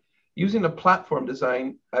Vieira. Using a platform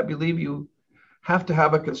design, I believe you have to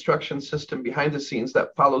have a construction system behind the scenes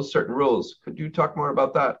that follows certain rules. Could you talk more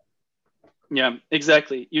about that? Yeah,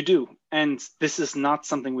 exactly. You do. And this is not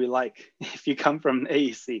something we like if you come from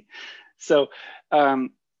AEC. So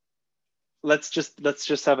let's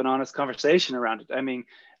just have an honest conversation around it. I mean,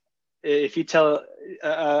 if you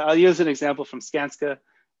I'll use an example from Skanska.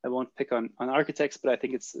 I won't pick on architects, but I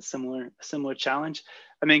think it's a similar challenge.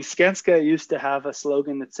 I mean, Skanska used to have a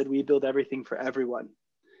slogan that said, "We build everything for everyone."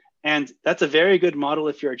 And that's a very good model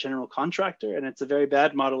if you're a general contractor, and it's a very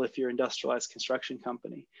bad model if you're an industrialized construction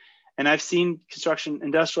company. And I've seen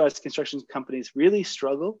industrialized construction companies really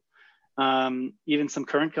struggle, even some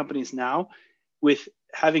current companies now, with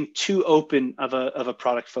having too open of a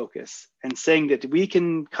product focus and saying that we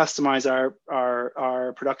can customize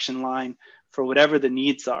our production line for whatever the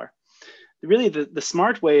needs are. Really, the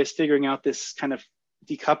smart way is figuring out this kind of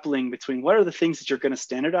decoupling between what are the things that you're going to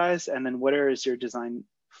standardize and then where is your design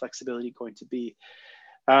flexibility going to be.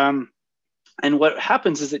 And what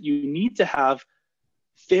happens is that you need to have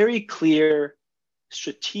very clear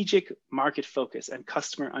strategic market focus and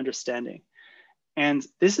customer understanding. And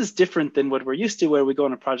this is different than what we're used to, where we go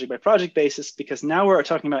on a project by project basis, because now we're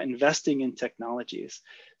talking about investing in technologies.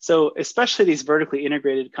 So especially these vertically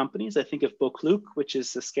integrated companies, I think of Bokluk, which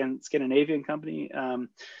is a Scandinavian company,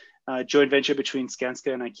 joint venture between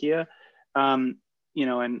Skanska and IKEA. And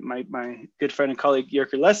my good friend and colleague,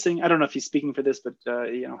 Jörger Lessing, I don't know if he's speaking for this, but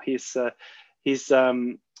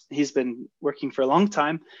he's been working for a long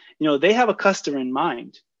time. They have a customer in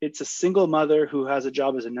mind. It's a single mother who has a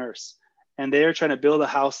job as a nurse. And they're trying to build a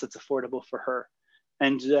house that's affordable for her.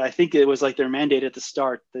 And I think it was like their mandate at the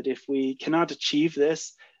start that if we cannot achieve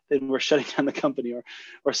this, then we're shutting down the company,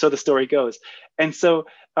 or so the story goes. And so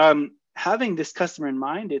having this customer in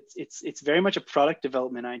mind, it's very much a product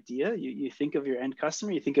development idea. You think of your end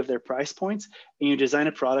customer, you think of their price points, and you design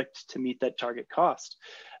a product to meet that target cost.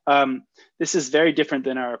 This is very different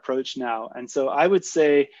than our approach now. And so I would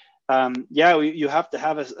say you have to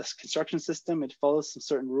have a construction system. It follows some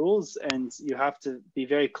certain rules, and you have to be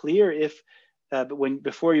very clear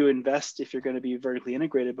before you invest, if you're going to be vertically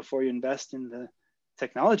integrated, before you invest in the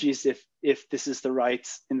technologies, if this is the right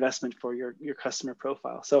investment for your customer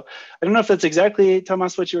profile. So I don't know if that's exactly,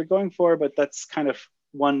 Thomas, what you were going for, but that's kind of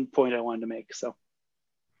one point I wanted to make. So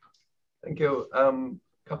thank you.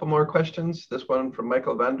 Couple more questions. This one from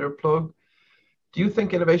Michael van der Ploeg. Do you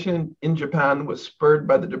think innovation in Japan was spurred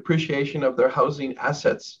by the depreciation of their housing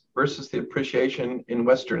assets versus the appreciation in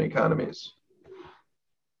Western economies?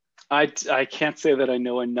 I can't say that I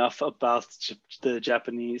know enough about the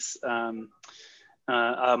Japanese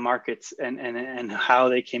markets and how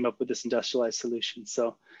they came up with this industrialized solution.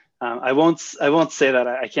 So I won't say that.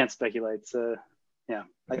 I can't speculate.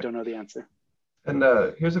 I don't know the answer. And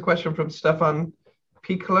here's a question from Stefan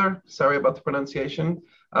Piekler. Sorry about the pronunciation.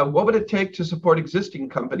 What would it take to support existing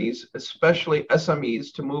companies, especially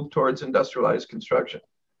SMEs, to move towards industrialized construction?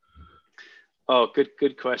 Oh,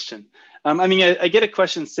 good question. I get a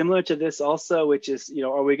question similar to this also, which is,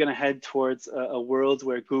 are we going to head towards a world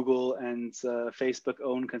where Google and Facebook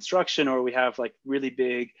own construction, or we have like really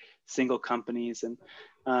big single companies and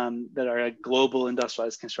that are like global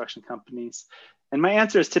industrialized construction companies? And my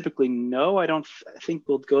answer is typically no. I don't think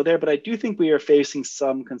we'll go there, but I do think we are facing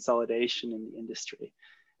some consolidation in the industry.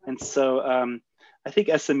 And so I think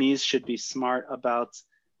SMEs should be smart about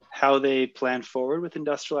how they plan forward with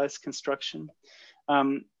industrialized construction.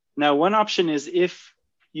 Now, one option is if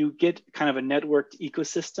you get kind of a networked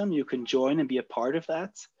ecosystem, you can join and be a part of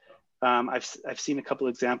that. I've seen a couple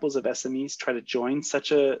examples of SMEs try to join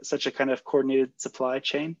such a kind of coordinated supply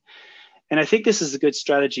chain. And I think this is a good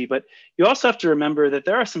strategy, but you also have to remember that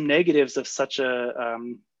there are some negatives of such a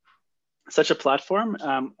platform.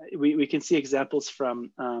 We can see examples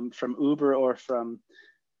from Uber or from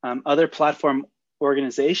other platform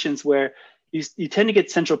organizations where you tend to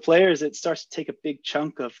get central players. It starts to take a big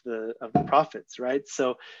chunk of the profits, right?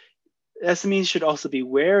 So SMEs should also be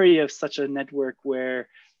wary of such a network or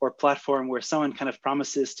platform where someone kind of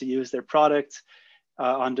promises to use their product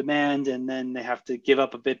on demand, and then they have to give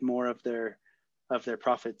up a bit more of their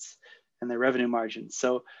profits and their revenue margins.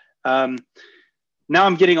 So now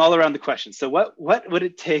I'm getting all around the question. So what would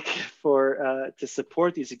it take to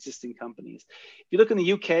support these existing companies? If you look in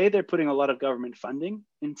the UK, they're putting a lot of government funding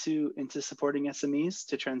into supporting SMEs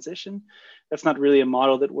to transition. That's not really a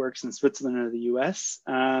model that works in Switzerland or the US.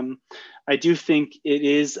 I do think it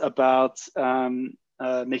is about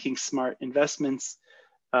making smart investments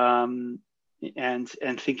and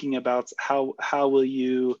thinking about how will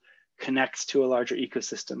you connect to a larger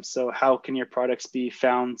ecosystem. So how can your products be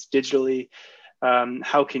found digitally?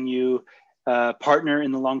 How can you partner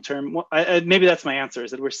in the long term? Well, maybe that's my answer,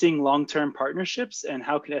 is that we're seeing long-term partnerships, and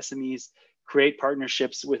how can SMEs create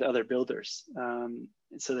partnerships with other builders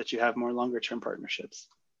so that you have more longer-term partnerships?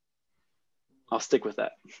 I'll stick with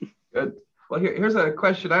that. Good. Well, here's a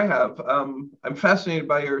question I have. I'm fascinated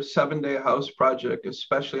by your 7-day house project,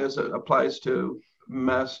 especially as it applies to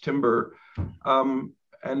mass timber.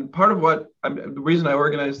 And part of the reason I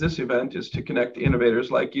organized this event is to connect innovators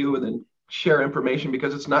like you and then share information,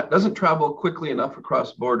 because doesn't travel quickly enough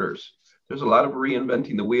across borders. There's a lot of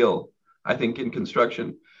reinventing the wheel, I think, in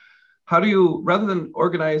construction. How do you, rather than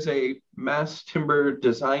organize a mass timber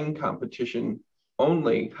design competition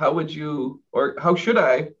only, how should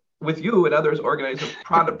I, with you and others, organize a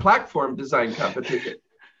product platform design competition?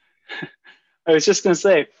 I was just going to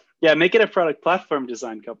say, make it a product platform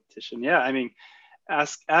design competition. Yeah, I mean,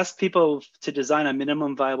 ask people to design a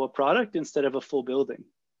minimum viable product instead of a full building.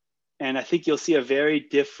 And I think you'll see a very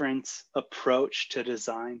different approach to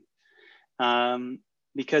design,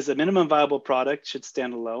 because a minimum viable product should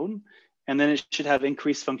stand alone, and then it should have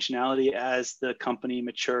increased functionality as the company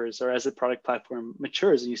matures or as the product platform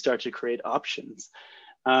matures and you start to create options.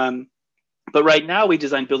 But right now we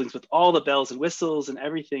design buildings with all the bells and whistles and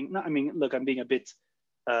everything. No, I mean, look, I'm being a bit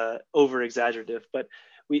over exaggerative, but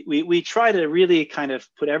we try to really kind of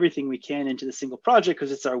put everything we can into the single project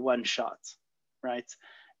because it's our one shot, right?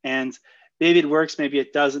 And maybe it works, maybe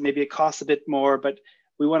it doesn't, maybe it costs a bit more, but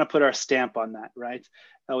we want to put our stamp on that, right?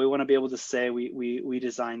 We want to be able to say we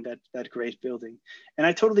designed that great building. And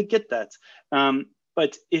I totally get that.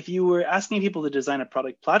 But if you were asking people to design a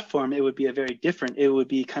product platform, it would be it would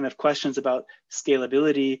be kind of questions about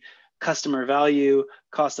scalability, customer value,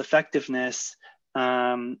 cost effectiveness,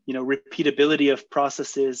 repeatability of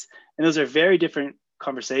processes. And those are very different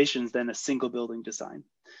conversations than a single building design.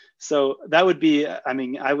 So that would be,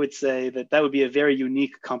 I would say that would be a very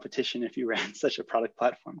unique competition if you ran such a product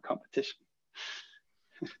platform competition.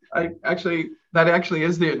 That actually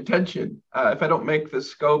is the intention. If I don't make the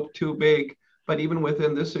scope too big, but even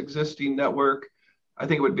within this existing network, I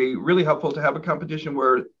think it would be really helpful to have a competition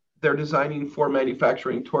where they're designing for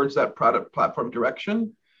manufacturing towards that product platform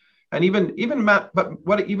direction. And even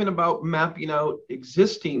about mapping out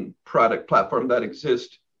existing product platform that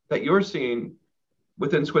exist that you're seeing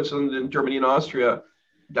within Switzerland and Germany and Austria.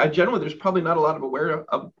 Generally, there's probably not a lot of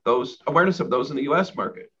awareness of those in the U.S.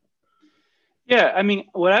 market. Yeah, I mean,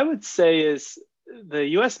 what I would say is the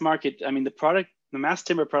U.S. market. I mean, the mass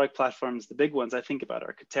timber product platforms, the big ones I think about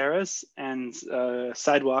are Kateras and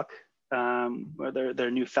Sidewalk, or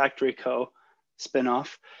their new Factory Co.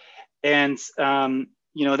 spinoff, and then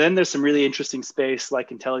there's some really interesting space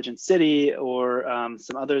like Intelligent City or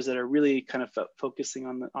some others that are really kind of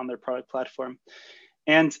focusing on their product platform.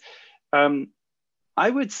 And I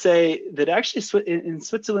would say that actually in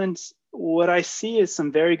Switzerland, what I see is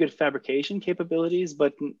some very good fabrication capabilities,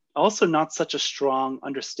 but also not such a strong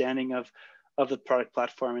understanding of the product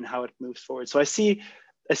platform and how it moves forward. So I see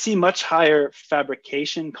much higher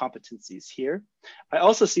fabrication competencies here. I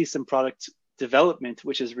also see some product development,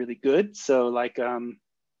 which is really good. So like the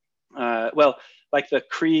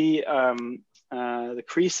Cree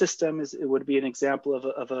system would be an example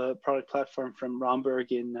of a product platform from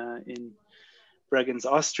Romberg in Bregenz,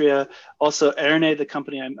 Austria. Also, Erne, the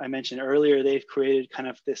company I mentioned earlier, they've created kind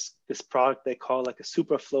of this product they call like a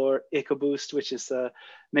Superfloor EcoBoost, which is a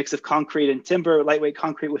mix of concrete and timber, lightweight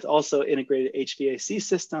concrete with also integrated HVAC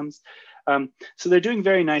systems. So they're doing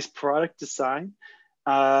very nice product design.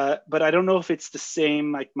 But I don't know if it's the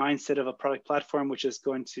same like mindset of a product platform, which is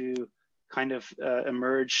going to kind of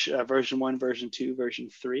emerge version 1, version 2, version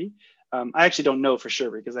 3. I actually don't know for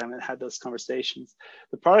sure because I haven't had those conversations.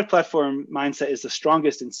 The product platform mindset is the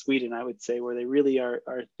strongest in Sweden, I would say, where they really are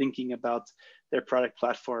thinking about their product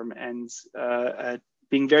platform and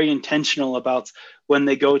being very intentional about when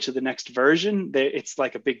they go to the next version. It's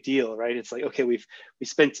like a big deal, right? It's like, okay, we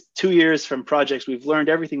spent 2 years from projects, we've learned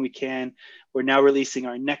everything we can. We're now releasing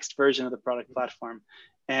our next version of the product platform.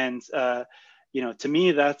 And to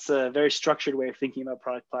me, that's a very structured way of thinking about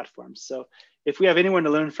product platforms. So if we have anyone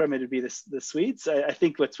to learn from, it would be the Swedes. I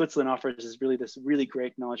think what Switzerland offers is really this really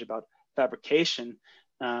great knowledge about fabrication,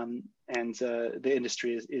 and the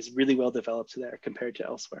industry is really well developed there compared to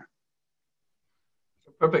elsewhere.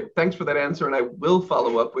 Perfect. Thanks for that answer. And I will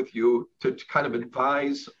follow up with you to kind of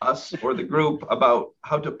advise us or the group about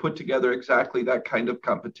how to put together exactly that kind of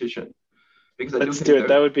competition. Because Let's do it.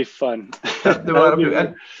 That would be fun.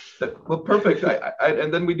 Well, perfect.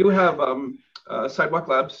 And then we do have Sidewalk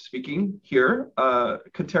Labs speaking here.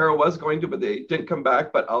 Katera was going to, but they didn't come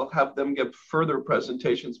back. But I'll have them give further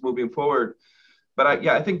presentations moving forward. But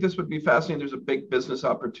I think this would be fascinating. There's a big business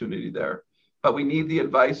opportunity there. But we need the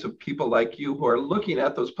advice of people like you who are looking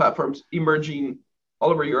at those platforms emerging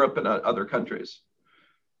all over Europe and other countries.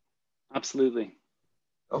 Absolutely.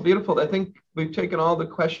 Oh, beautiful. I think we've taken all the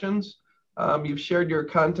questions. You've shared your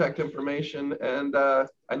contact information, and I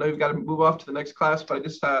know you've got to move off to the next class, but I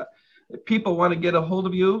just if people want to get a hold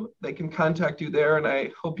of you, they can contact you there, and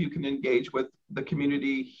I hope you can engage with the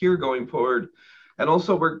community here going forward. And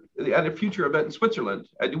also, we're at a future event in Switzerland.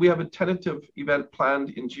 We have a tentative event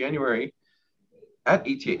planned in January at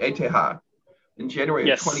ETH in January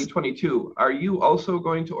of 2022. Are you also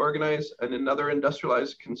going to organize another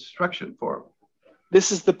industrialized construction forum?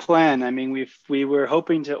 This is the plan. I mean, we were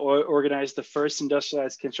hoping to organize the first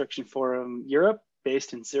industrialized construction forum Europe,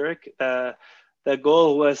 based in Zurich. The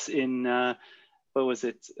goal was in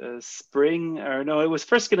spring, or no, it was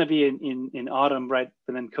first going to be in autumn, right?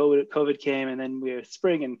 And then COVID came, and then we were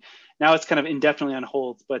spring, and now it's kind of indefinitely on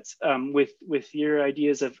hold. But with your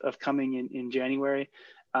ideas of coming in January,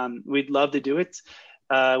 we'd love to do it.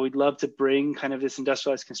 We'd love to bring kind of this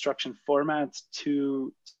industrialized construction format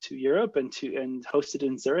to Europe and host it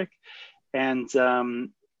in Zurich. And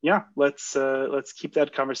let's keep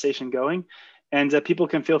that conversation going. And people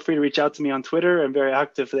can feel free to reach out to me on Twitter. I'm very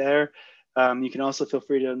active there. You can also feel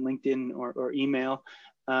free to on LinkedIn or email.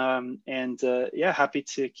 Happy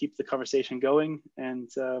to keep the conversation going, and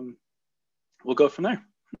we'll go from there.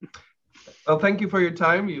 Well, thank you for your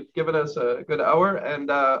time. You've given us a good hour,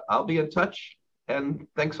 and I'll be in touch. And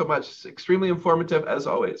thanks so much. It's extremely informative as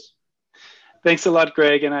always. Thanks a lot,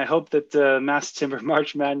 Greg. And I hope that Mass Timber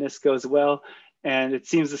March Madness goes well. And it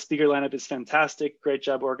seems the speaker lineup is fantastic. Great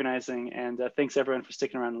job organizing. And thanks everyone for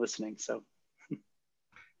sticking around and listening. So,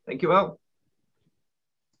 thank you all.